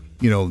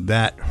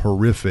that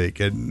horrific,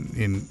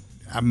 and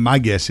my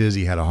guess is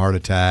he had a heart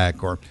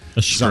attack or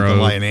A something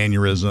stroke. like an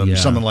aneurysm, Yeah.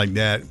 something like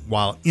that,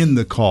 while in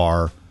the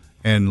car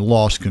and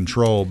lost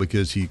control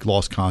because he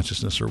lost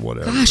consciousness or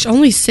whatever. Gosh,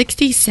 only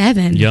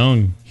 67.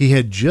 Young. He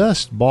had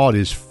just bought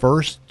his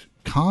first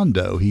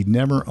condo. He'd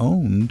never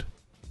owned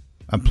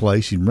a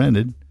place. He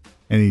rented,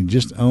 and he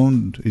just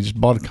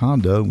bought a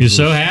condo. You're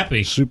so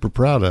happy. Super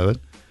proud of it.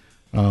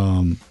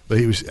 But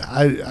he's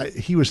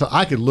a guy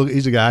I could look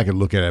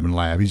at him and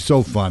laugh. He's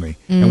so funny.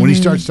 And when he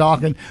starts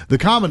talking, the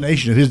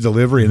combination of his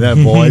delivery and that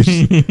voice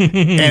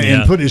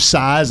and put his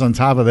size on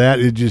top of that,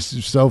 it's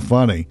just so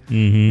funny.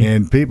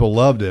 And people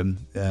loved him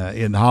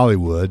in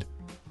Hollywood.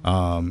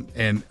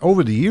 And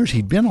over the years,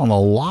 he'd been on a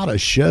lot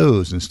of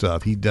shows and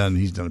stuff. He's done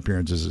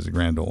appearances at the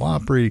Grand Ole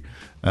Opry.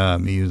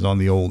 He was on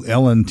the old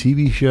Ellen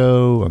TV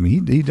show. I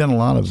mean, he'd done a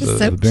lot of Just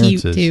so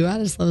appearances. cute too. I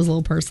just love his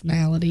little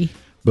personality.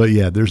 But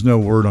yeah, there's no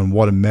word on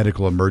what a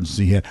medical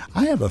emergency he had.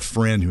 I have a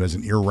friend who has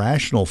an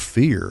irrational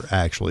fear,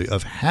 actually,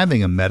 of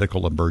having a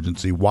medical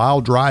emergency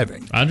while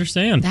driving. I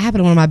understand. That happened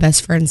to one of my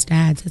best friend's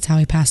dads. That's how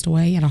he passed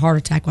away. He had a heart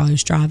attack while he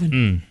was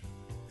driving.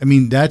 I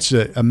mean, that's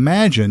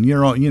imagine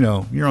you're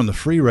on the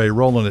freeway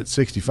rolling at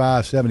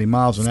 65, 70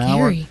 miles an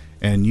hour,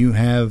 and you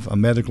have a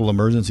medical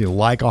emergency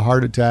like a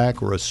heart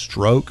attack or a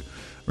stroke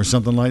or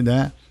something like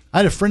that. I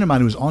had a friend of mine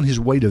who was on his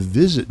way to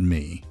visit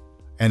me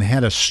and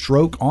had a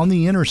stroke on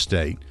the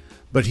interstate,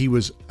 but he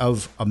was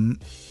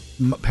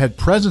had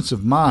presence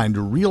of mind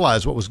to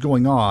realize what was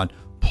going on,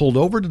 pulled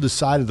over to the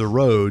side of the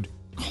road,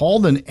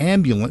 called an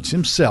ambulance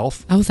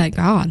himself. Oh, thank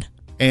God.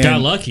 And,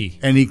 got lucky.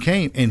 And he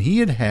came, and he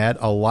had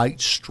a light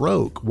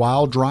stroke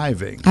while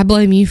driving. I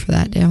blame you for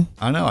that, Dale.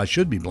 I know, I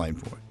should be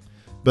blamed for it.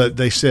 But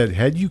they said,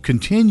 had you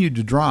continued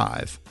to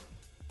drive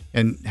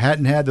and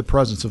hadn't had the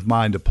presence of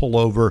mind to pull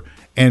over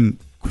and,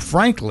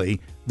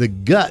 frankly, the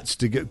guts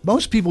to get,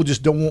 most people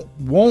just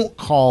won't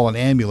call an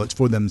ambulance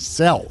for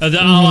themselves.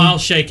 I'll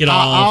shake it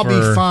off. I'll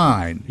be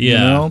fine. Yeah. You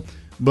know?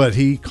 But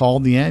he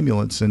called the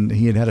ambulance, and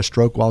he had a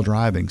stroke while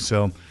driving.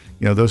 So,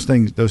 those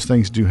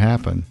things do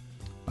happen.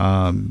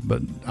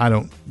 But I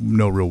don't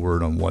know real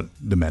word on what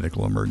the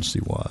medical emergency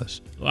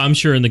was. I'm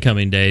sure in the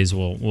coming days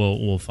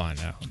we'll find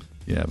out.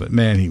 Yeah, but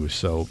man, he was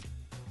so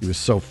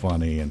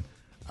funny, and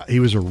he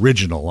was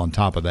original on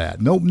top of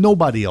that.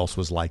 Nobody else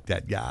was like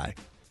that guy.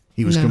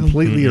 He was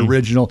completely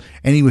original,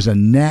 and he was a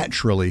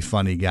naturally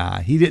funny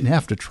guy. He didn't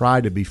have to try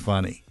to be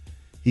funny.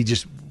 He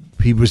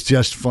was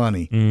just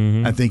funny.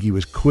 I think he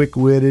was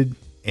quick-witted,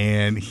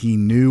 and he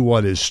knew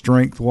what his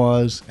strength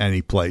was, and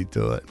he played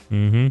to it.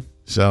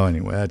 So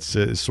anyway, that's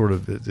sort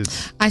of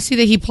it's. I see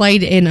that he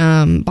played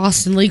in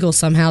Boston Legal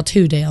somehow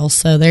too, Dale.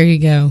 So there you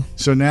go.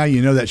 So now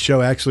you know that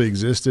show actually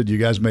existed. You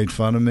guys made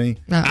fun of me.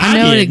 I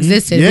know it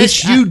existed.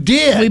 Yes, you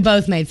did. We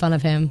both made fun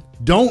of him.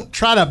 Don't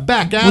try to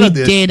back out of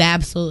this. We did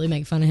absolutely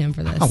make fun of him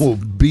for this. I will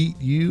beat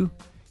you.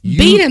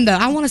 Beat him though.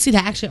 I want to see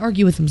that. Actually,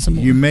 argue with him some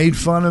more. You made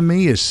fun of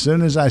me as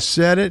soon as I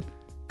said it.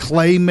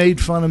 Clay made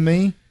fun of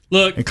me.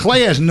 Look, and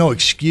Clay has no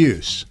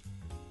excuse.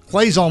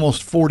 Clay's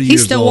almost 40 years old.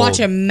 He's still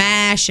watching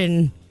MASH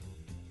and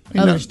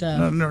other stuff.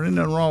 There's nothing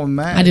wrong with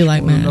MASH. I do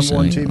like MASH. Number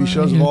one TV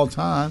shows of all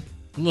time.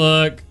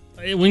 Look,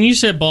 when you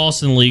said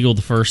Boston Legal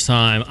the first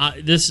time,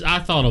 I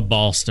thought of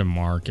Boston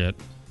Market.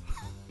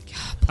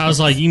 I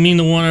was like, you mean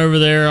the one over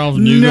there off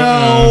New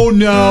No.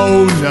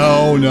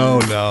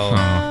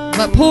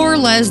 But poor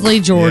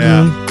Leslie Jordan.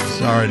 Yeah,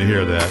 sorry to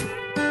hear that.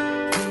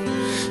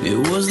 It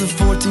was the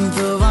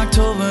 14th of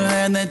October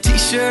and that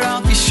t-shirt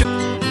off your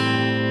shirt.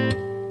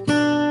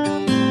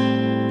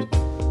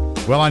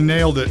 Well, I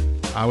nailed it.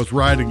 I was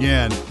right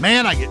again.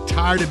 Man, I get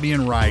tired of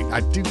being right. I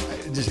do.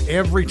 Just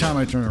every time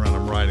I turn around,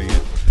 I'm right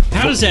again.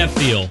 How does that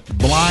feel?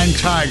 Blind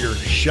Tiger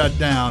shut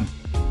down.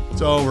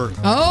 It's over.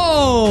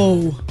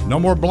 Oh. No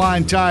more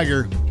Blind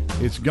Tiger.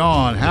 It's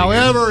gone.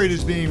 However, it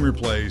is being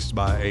replaced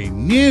by a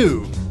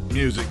new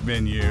music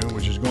venue,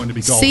 which is going to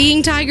be called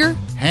Seeing Tiger?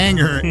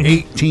 Hangar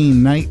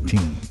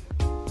 1819.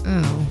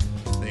 Oh.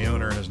 The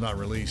owner has not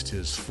released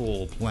his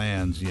full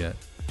plans yet.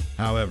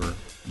 However,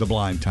 the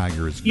Blind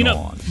Tiger is You know,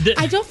 gone.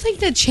 I don't think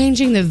that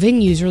changing the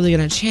venue is really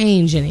going to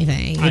change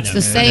anything. I It's know.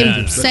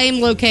 the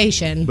same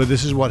location. But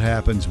this is what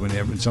happens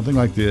whenever something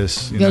like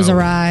this Goes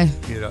awry.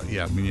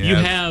 Yeah, I mean, You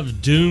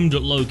have doomed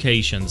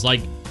locations like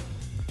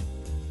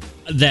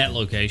that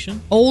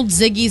location. Old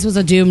Ziggy's was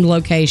a doomed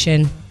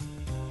location.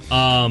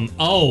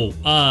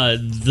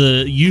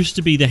 The used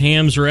to be the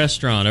Hams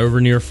restaurant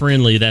over near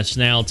Friendly. That's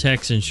now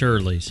Tex and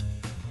Shirley's.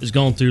 Has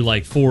gone through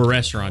like 4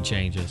 restaurant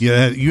changes.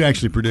 Yeah, you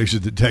actually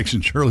predicted that Tex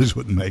and Shirley's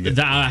wouldn't make it.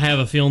 I have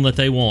a feeling that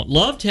they won't.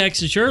 Love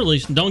Tex and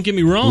Shirley's. Don't get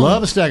me wrong.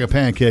 Love a stack of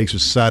pancakes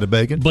with a side of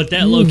bacon. But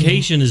that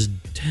location is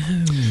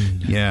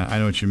doomed. Yeah, I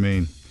know what you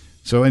mean.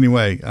 So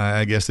anyway,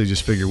 I guess they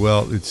just figured,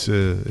 well,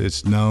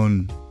 it's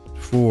known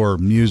for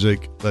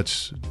music.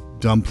 Let's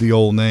dump the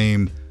old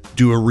name,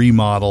 do a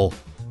remodel,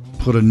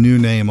 put a new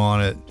name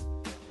on it,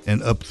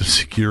 and up the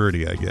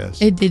security, I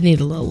guess. It did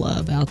need a little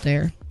love out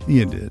there.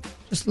 Yeah, it did.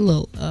 Just a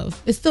little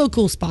love. It's still a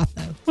cool spot,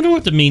 though. I wonder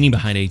what the meaning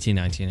behind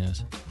 1819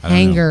 is.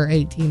 Hangar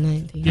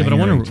 1819. Yeah, but I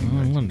wonder.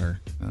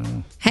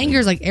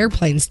 Hangar's like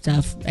airplane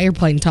stuff,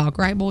 airplane talk,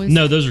 right, boys?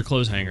 No, those are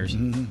clothes hangers.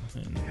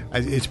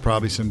 It's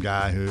probably some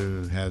guy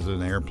who has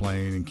an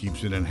airplane and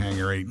keeps it in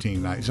Hangar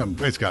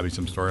 1819. It's got to be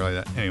some story like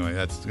that. Anyway,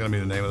 that's going to be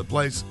the name of the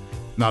place.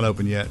 Not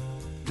open yet.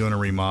 Doing a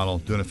remodel,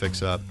 doing a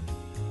fix-up.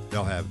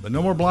 They'll have it. But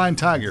no more Blind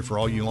Tiger for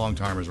all you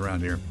long-timers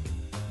around here.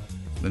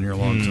 Been here a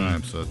long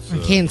time, so it's... I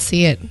can't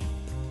see it.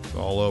 It's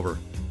all over.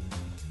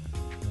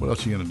 What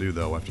else are you going to do,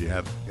 though, after you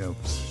have,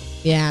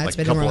 Yeah, like it's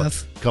been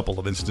rough. couple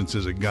of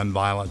instances of gun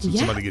violence and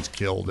somebody gets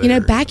killed there? You know,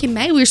 back in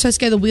May, we were supposed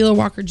to go to the Wheeler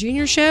Walker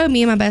Jr. show.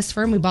 Me and my best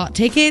friend, we bought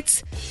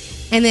tickets.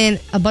 And then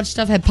a bunch of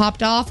stuff had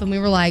popped off, and we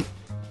were like,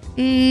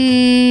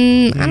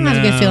 I don't have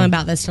a good feeling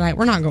about this tonight.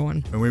 We're not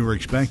going. And we were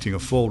expecting a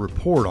full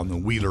report on the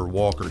Wheeler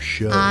Walker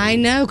show. I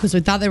know, because we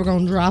thought they were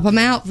going to drop them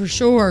out for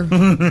sure.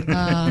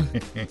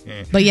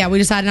 But yeah, we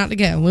decided not to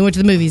go. We went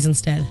to the movies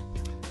instead.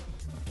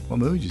 What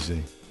movie did you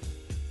see?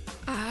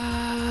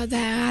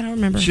 I don't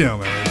remember. Show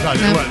me.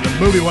 The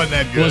movie wasn't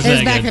that good. It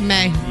was back in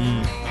May.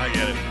 I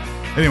get it.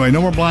 Anyway,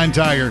 no more Blind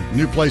Tiger.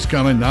 New place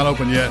coming, not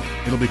open yet.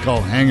 It'll be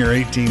called Hangar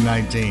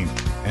 1819,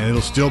 and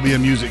it'll still be a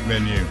music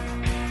venue.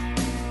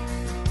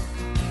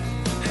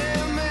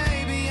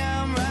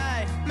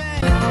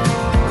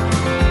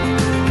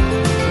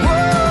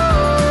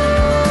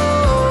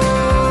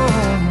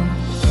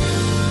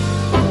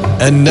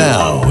 And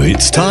now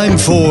it's time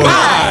for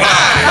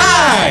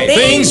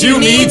Things You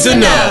Need to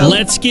Know.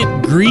 Let's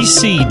get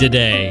greasy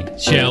today,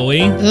 shall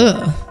we?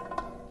 Ugh.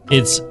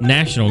 It's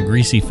National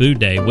Greasy Food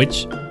Day,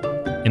 which,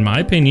 in my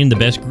opinion, the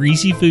best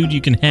greasy food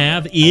you can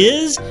have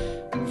is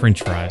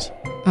French fries.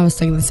 I was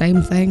thinking the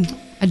same thing.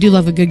 I do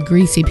love a good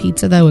greasy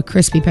pizza, though, with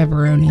crispy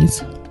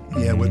pepperonis.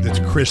 Yeah, with its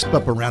crisp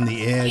up around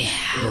the edge,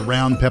 the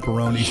round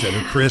pepperonis that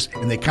are crisp,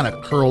 and they kind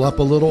of curl up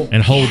a little.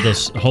 And hold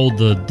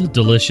the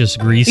delicious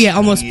grease. Yeah,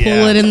 almost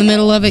pull it in the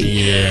middle of it.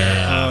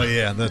 Yeah. Oh,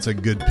 yeah, that's a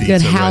good pizza.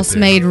 Good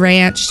house-made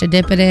ranch to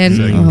dip it in. It's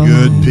a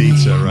good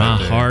pizza right My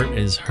there. heart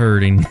is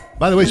hurting.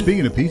 By the way,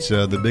 speaking of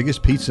pizza, the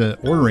biggest pizza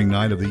ordering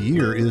night of the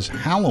year is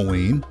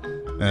Halloween.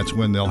 That's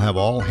when they'll have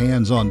all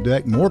hands on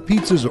deck. More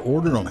pizzas are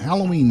ordered on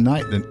Halloween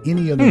night than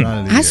any other night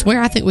of the year. I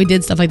swear I think we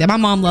did stuff like that. My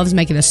mom loves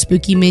making a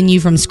spooky menu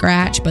from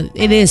scratch, but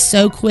it is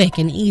so quick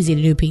and easy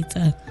to do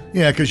pizza.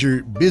 Yeah, because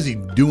you're busy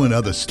doing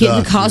other stuff.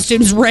 Getting the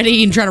costumes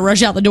ready and trying to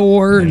rush out the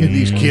door. And getting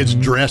these kids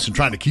dressed and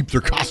trying to keep their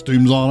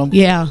costumes on them.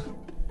 Yeah.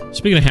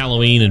 Speaking of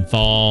Halloween and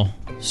fall,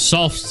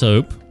 soft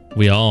soap.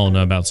 We all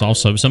know about soft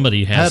soap.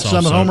 Somebody has have soft some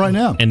at soap, home right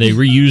now. and they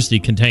reuse the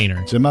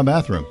container. It's in my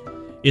bathroom.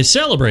 Is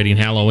celebrating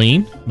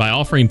Halloween by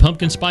offering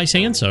pumpkin spice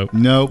hand soap.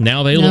 Nope.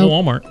 Now available at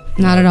Walmart.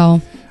 Not at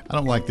all. I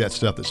don't like that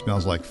stuff that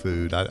smells like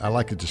food. I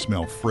like it to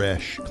smell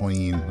fresh,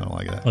 clean. I don't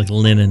like that. Like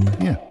linen.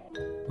 Yeah.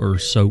 Or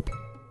soap.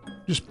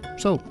 Just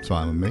soap. It's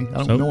fine with me. I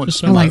don't Soap, know what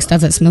just I like stuff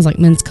that smells like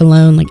men's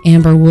cologne, like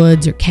Amber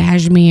Woods or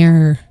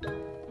cashmere.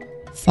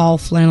 Fall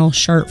flannel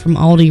shirt from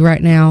Aldi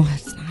right now.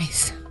 It's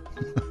nice.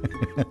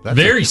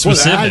 Very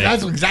specific.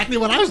 That's exactly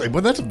what I was saying.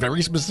 But that's a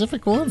very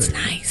specific one. It's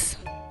nice.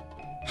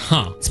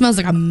 Huh. It smells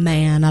like a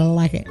man. I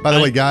like it. By the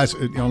way, guys,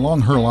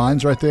 along her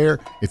lines right there,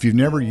 if you've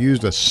never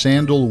used a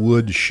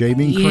sandalwood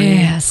shaving cream,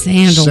 Yeah,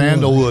 sandalwood.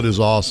 Sandalwood is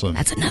awesome.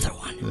 That's another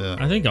one. Yeah.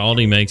 I think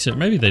Aldi makes it.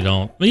 Maybe they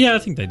don't. But yeah, I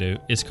think they do.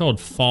 It's called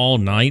Fall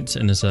Nights,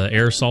 and it's an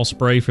aerosol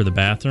spray for the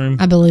bathroom.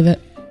 I believe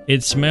it.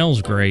 It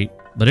smells great,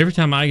 but every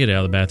time I get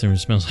out of the bathroom, it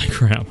smells like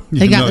crap.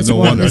 They got this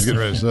one. I was getting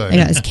ready to say. They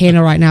got this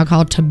candle right now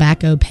called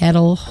Tobacco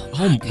Petal.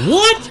 Oh,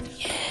 what?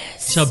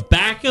 Yes.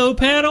 Tobacco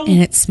Petal?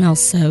 And it smells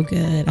so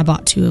good. I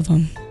bought 2 of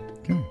them.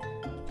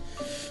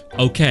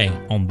 Okay,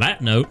 on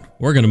that note,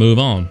 we're going to move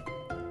on.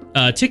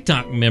 A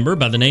TikTok member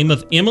by the name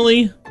of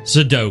Emily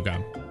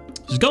Zadoga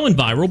is going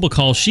viral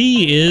because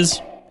she is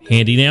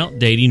handing out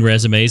dating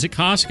resumes at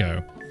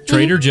Costco,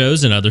 Trader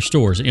Joe's, and other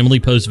stores.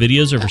 Emily posts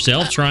videos of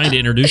herself trying to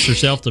introduce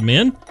herself to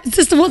men. Is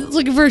this the one that's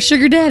looking for a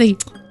sugar daddy?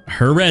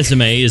 Her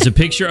resume is a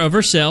picture of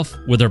herself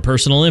with her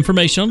personal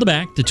information on the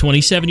back. The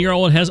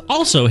 27-year-old has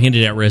also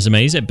handed out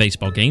resumes at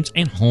baseball games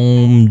and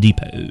Home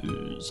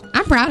Depots.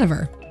 I'm proud of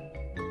her.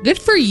 Good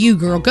for you,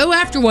 girl. Go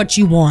after what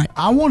you want.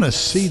 I want to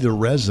see the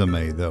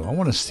resume, though. I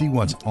want to see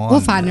what's on.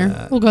 We'll find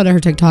her. We'll go to her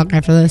TikTok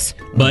after this.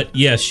 But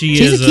yeah,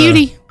 she's a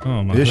cutie.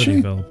 Oh, my Is hoodie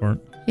she? fell apart.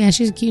 Yeah,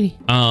 she's a cutie.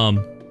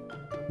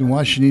 Then why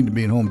does she need to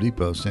be in Home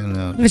Depot standing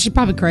out? But she's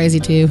probably crazy,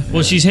 too.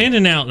 Well, she's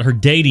handing out her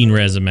dating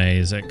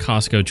resumes at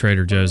Costco,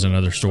 Trader Joe's, and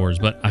other stores.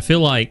 But I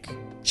feel like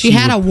She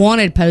had a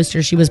wanted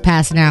poster she was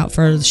passing out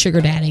for the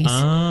sugar daddies.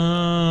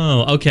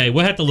 Oh, okay.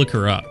 We'll have to look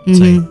her up.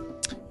 See.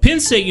 Penn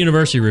State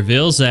University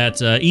reveals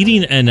that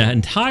eating an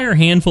entire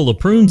handful of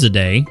prunes a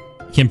day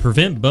can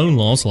prevent bone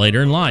loss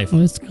later in life.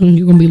 Well,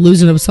 you're going to be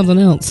losing it with something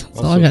else. That's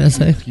all I got to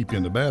say. Keep you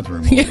in the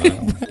bathroom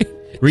all night.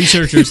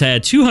 Researchers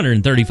had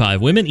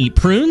 235 women eat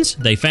prunes.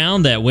 They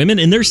found that women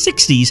in their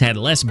 60s had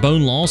less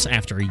bone loss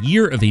after a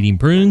year of eating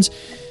prunes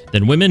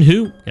than women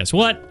who, guess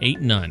what, ate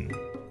none.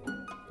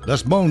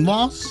 Less bone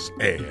loss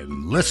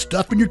and less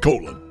stuff in your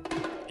colon.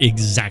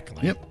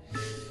 Exactly. Yep.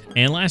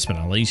 And last but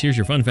not least, here's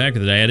your fun fact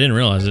of the day. I didn't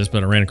realize this,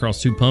 but I ran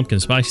across 2 pumpkin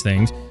spice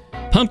things.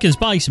 Pumpkin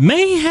spice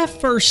may have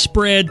first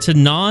spread to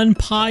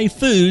non-pie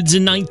foods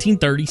in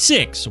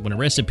 1936 when a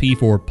recipe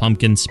for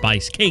pumpkin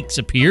spice cakes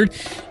appeared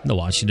in the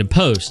Washington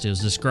Post. It was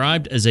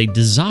described as a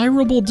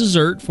desirable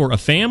dessert for a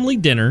family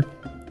dinner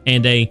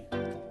and a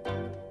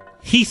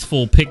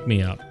heathful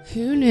pick-me-up.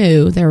 Who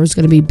knew there was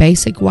going to be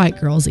basic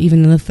white girls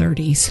even in the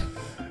 30s?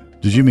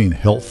 Did you mean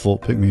healthful?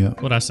 Pick me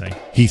up. What'd I say?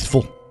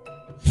 Heathful.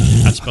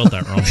 I spelled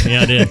that wrong.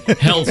 Yeah, I did.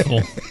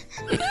 Healthful.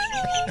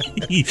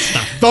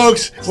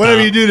 Folks,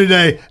 whatever you do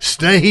today,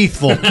 stay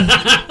heathful.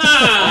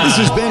 This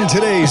has been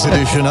today's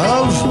edition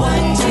of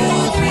 1, 2,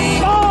 3,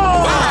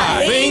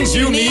 4 Things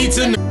You Need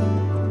to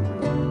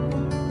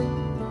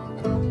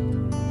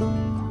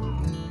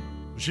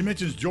She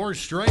mentions George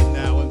Strait in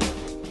that one.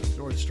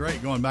 George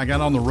Strait going back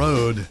out on the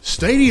road.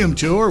 Stadium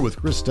tour with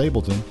Chris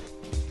Stapleton.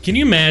 Can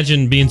you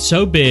imagine being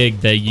so big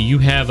that you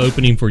have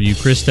opening for you,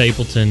 Chris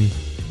Stapleton,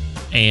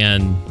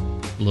 and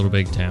Little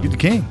Big Town? You're the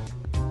king.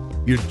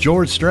 You're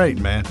George Strait,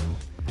 man.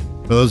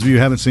 For those of you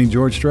who haven't seen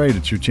George Strait,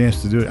 it's your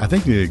chance to do it. I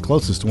think the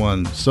closest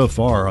one so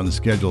far on the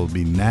schedule would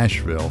be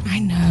Nashville. I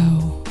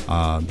know.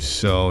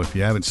 So if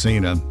you haven't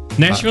seen them,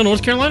 Nashville,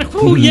 North Carolina.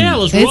 Oh yeah,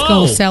 let's roll. It's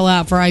going to sell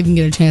out before I even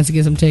get a chance to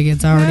get some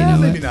tickets. I already know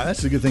maybe it. not.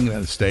 That's the good thing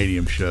about the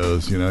stadium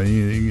shows. You know,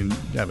 you can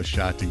have a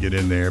shot to get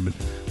in there, but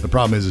the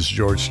problem is it's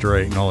George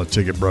Strait, and all the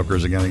ticket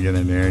brokers are going to get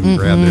in there and you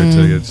grab their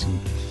tickets.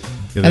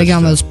 Got to get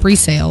on those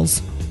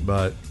pre-sales.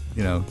 But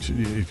you know,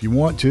 if you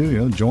want to, you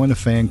know, join a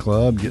fan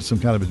club, get some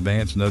kind of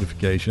advance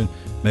notification.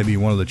 Maybe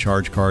one of the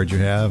charge cards you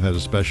have has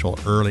a special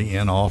early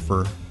in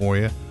offer for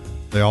you.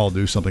 They all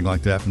do something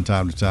like that from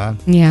time to time.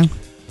 Yeah.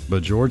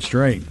 But George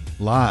Strait,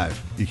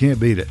 live, you can't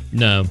beat it.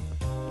 No.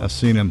 I've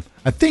seen him,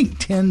 I think,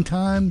 10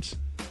 times.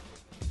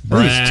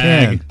 Brag.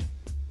 10.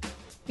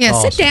 Yeah,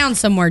 Awesome. sit down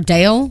somewhere,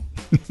 Dale.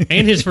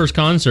 And his first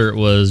concert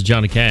was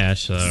Johnny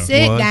Cash. So.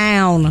 Sit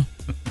down.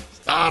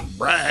 Stop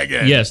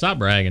bragging. Yeah, stop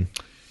bragging.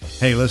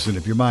 Hey, listen,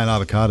 if you're buying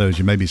avocados,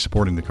 you may be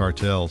supporting the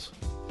cartels.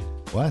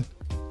 What?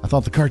 I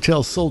thought the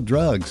cartels sold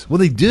drugs. Well,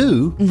 they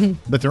do,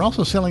 but they're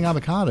also selling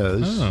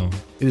avocados. Oh.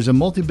 It is a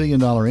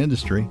multi-billion-dollar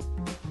industry.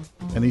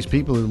 And these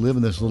people who live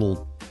in this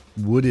little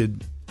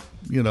wooded,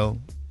 you know,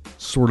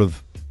 sort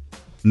of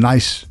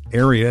nice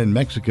area in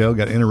Mexico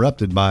got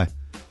interrupted by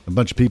a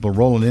bunch of people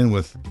rolling in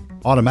with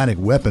automatic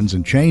weapons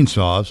and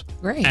chainsaws.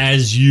 Great.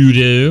 As you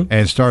do.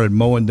 And started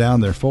mowing down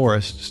their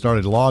forest,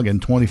 started logging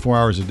 24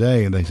 hours a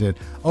day. And they said,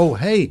 oh,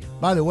 hey,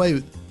 by the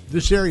way,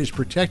 this area is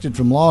protected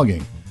from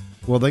logging.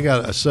 Well, they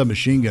got a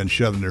submachine gun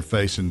shoved in their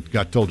face and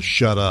got told to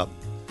shut up,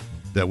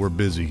 that we're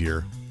busy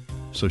here.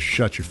 So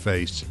shut your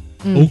face.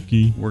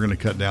 Okay. We're going to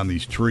cut down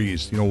these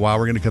trees. You know why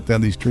we're going to cut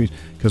down these trees?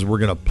 Because we're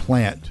going to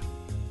plant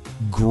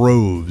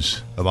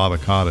groves of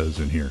avocados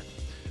in here.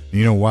 And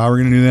you know why we're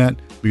going to do that?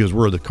 Because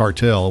we're the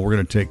cartel. We're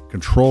going to take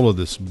control of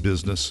this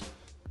business,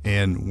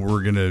 and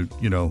we're going to,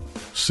 you know,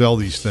 sell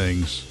these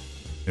things,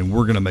 and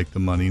we're going to make the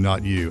money,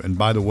 not you. And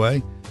by the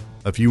way,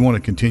 if you want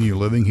to continue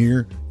living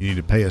here, you need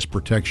to pay us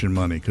protection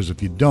money, because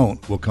if you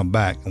don't, we'll come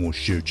back and we'll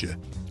shoot you.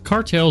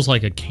 Cartel's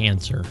like a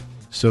cancer.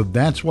 So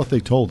that's what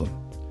they told them.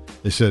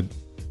 They said,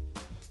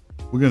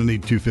 we're going to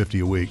need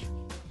 $250 a week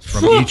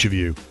from each of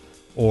you,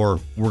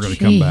 or we're going to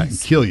come back and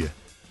kill you.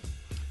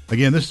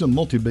 Again, this is a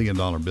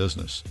multi-billion-dollar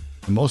business.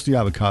 And most of the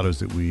avocados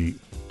that we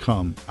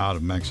come out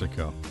of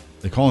Mexico,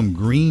 they call them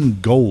green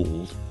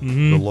gold,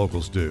 the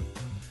locals do.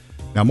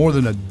 Now, more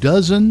than a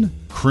dozen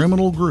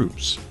criminal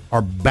groups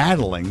are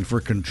battling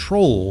for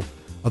control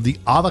of the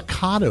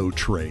avocado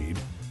trade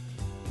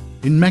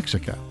in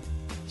Mexico.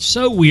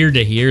 So weird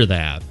to hear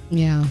that.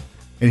 Yeah.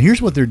 And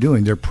here's what they're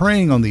doing. They're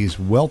preying on these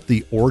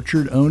wealthy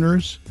orchard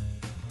owners,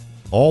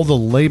 all the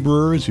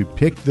laborers who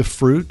pick the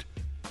fruit,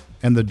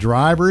 and the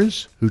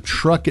drivers who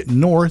truck it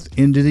north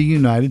into the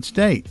United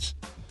States.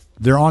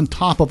 They're on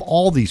top of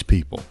all these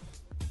people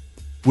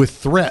with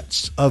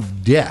threats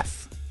of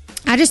death.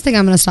 I just think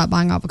I'm going to stop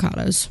buying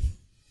avocados.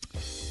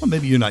 Well,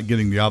 maybe you're not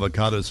getting the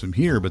avocados from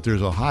here, but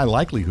there's a high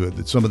likelihood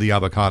that some of the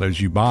avocados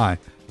you buy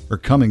are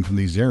coming from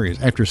these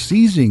areas. After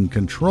seizing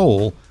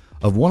control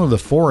of one of the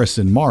forests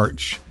in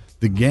March,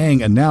 the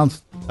gang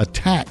announced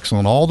attacks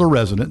on all the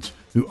residents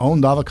who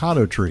owned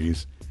avocado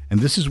trees,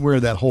 and this is where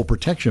that whole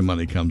protection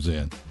money comes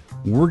in.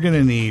 We're going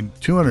to need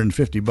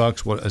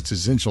 $250, what it's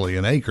essentially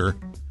an acre,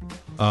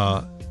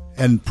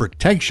 and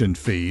protection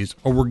fees,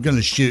 or we're going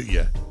to shoot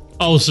you.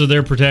 Oh, so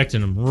they're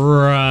protecting them.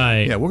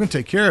 Right. Yeah, we're going to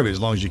take care of it as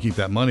long as you keep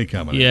that money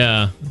coming in.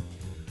 Yeah.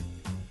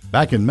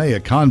 Back in May, a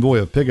convoy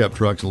of pickup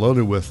trucks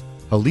loaded with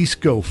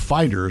Jalisco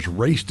fighters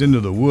raced into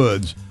the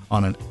woods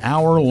on an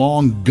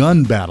hour-long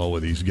gun battle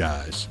with these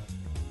guys.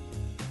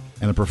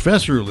 And a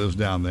professor who lives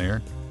down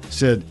there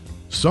said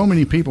so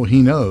many people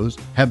he knows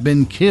have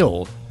been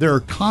killed. There are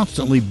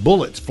constantly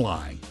bullets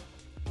flying.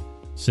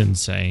 It's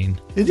insane.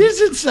 It is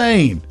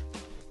insane.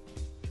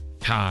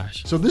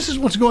 Gosh. So this is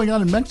what's going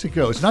on in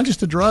Mexico. It's not just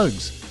the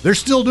drugs. They're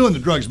still doing the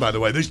drugs, by the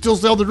way. They still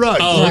sell the drugs.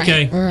 Oh,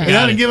 okay. Right. They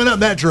haven't given up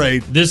that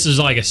trade. This is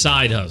like a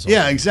side hustle.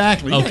 Yeah,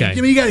 exactly. Okay.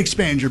 You got to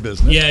expand your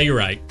business. Yeah, you're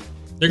right.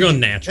 They're going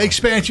natural.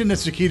 Expansion,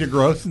 that's the key to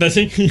growth. That's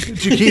it.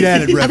 It's your key to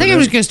added revenue. I think I'm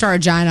just going to start a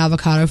giant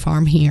avocado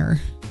farm here.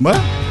 Well,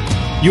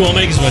 You won't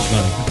make as much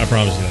money. I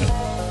promise you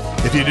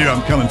that. if you do,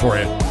 I'm coming for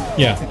you.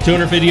 Yeah,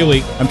 $250 a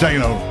week. I'm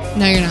taking over.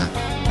 No, you're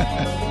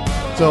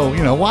not.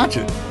 So, watch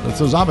it. It's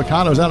those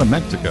avocados out of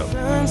Mexico.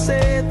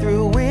 Sunset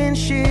through a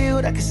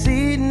windshield, I can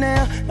see it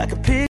now like a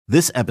picture.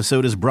 This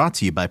episode is brought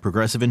to you by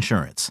Progressive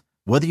Insurance.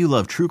 Whether you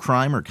love true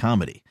crime or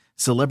comedy,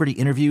 celebrity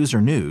interviews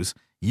or news,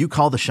 you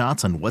call the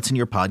shots on what's in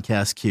your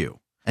podcast queue.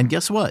 And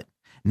guess what?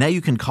 Now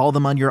you can call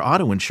them on your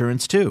auto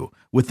insurance too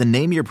with the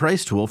Name Your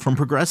Price tool from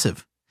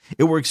Progressive.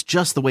 It works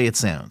just the way it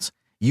sounds.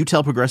 You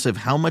tell Progressive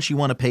how much you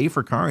want to pay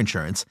for car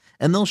insurance,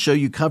 and they'll show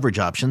you coverage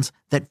options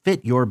that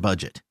fit your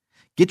budget.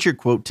 Get your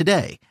quote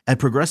today at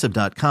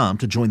Progressive.com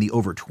to join the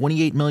over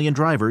 28 million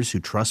drivers who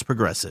trust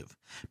Progressive.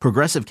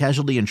 Progressive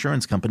Casualty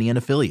Insurance Company and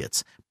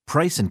Affiliates.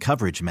 Price and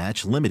coverage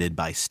match limited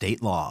by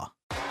state law.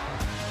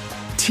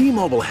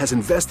 T-Mobile has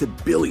invested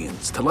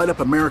billions to light up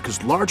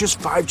America's largest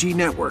 5G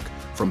network,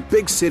 from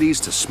big cities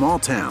to small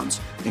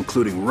towns,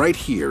 including right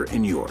here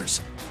in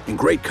yours. And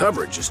great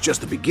coverage is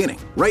just the beginning.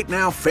 Right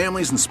now,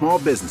 families and small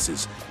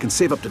businesses can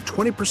save up to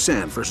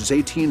 20% versus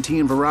AT&T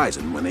and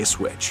Verizon when they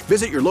switch.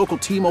 Visit your local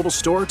T-Mobile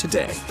store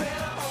today.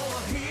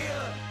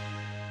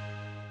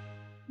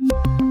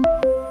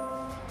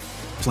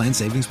 Plan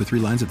savings with 3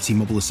 lines of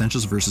T-Mobile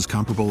Essentials versus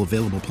comparable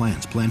available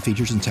plans. Plan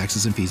features and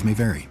taxes and fees may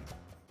vary.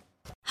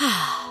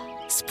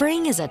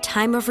 Spring is a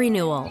time of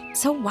renewal,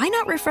 so why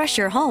not refresh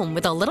your home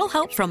with a little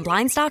help from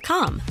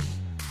Blinds.com?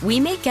 We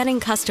make getting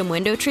custom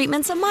window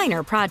treatments a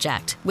minor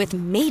project with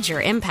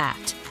major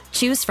impact.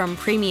 Choose from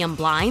premium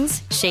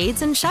blinds,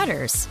 shades, and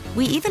shutters.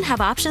 We even have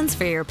options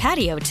for your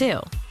patio, too.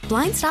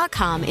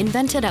 Blinds.com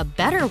invented a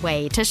better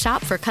way to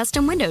shop for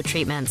custom window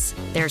treatments.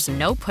 There's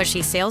no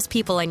pushy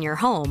salespeople in your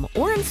home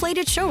or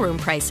inflated showroom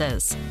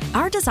prices.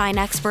 Our design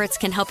experts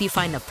can help you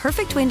find the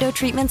perfect window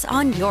treatments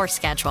on your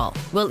schedule.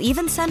 We'll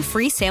even send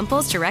free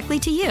samples directly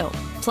to you.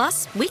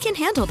 Plus, we can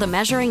handle the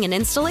measuring and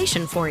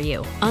installation for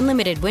you.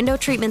 Unlimited window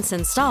treatments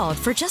installed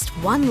for just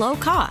one low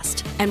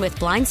cost. And with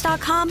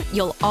Blinds.com,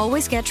 you'll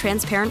always get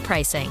transparent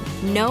pricing.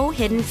 No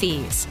hidden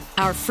fees.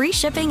 Our free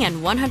shipping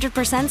and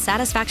 100%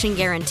 satisfaction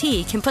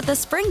guarantee can put the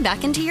spring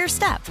back into your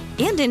step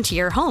and into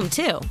your home,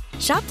 too.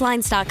 Shop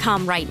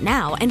Blinds.com right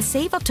now and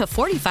save up to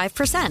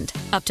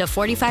 45%. Up to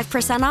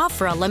 45% off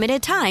for a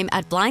limited time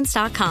at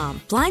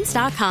Blinds.com.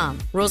 Blinds.com.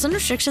 Rules and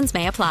restrictions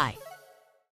may apply.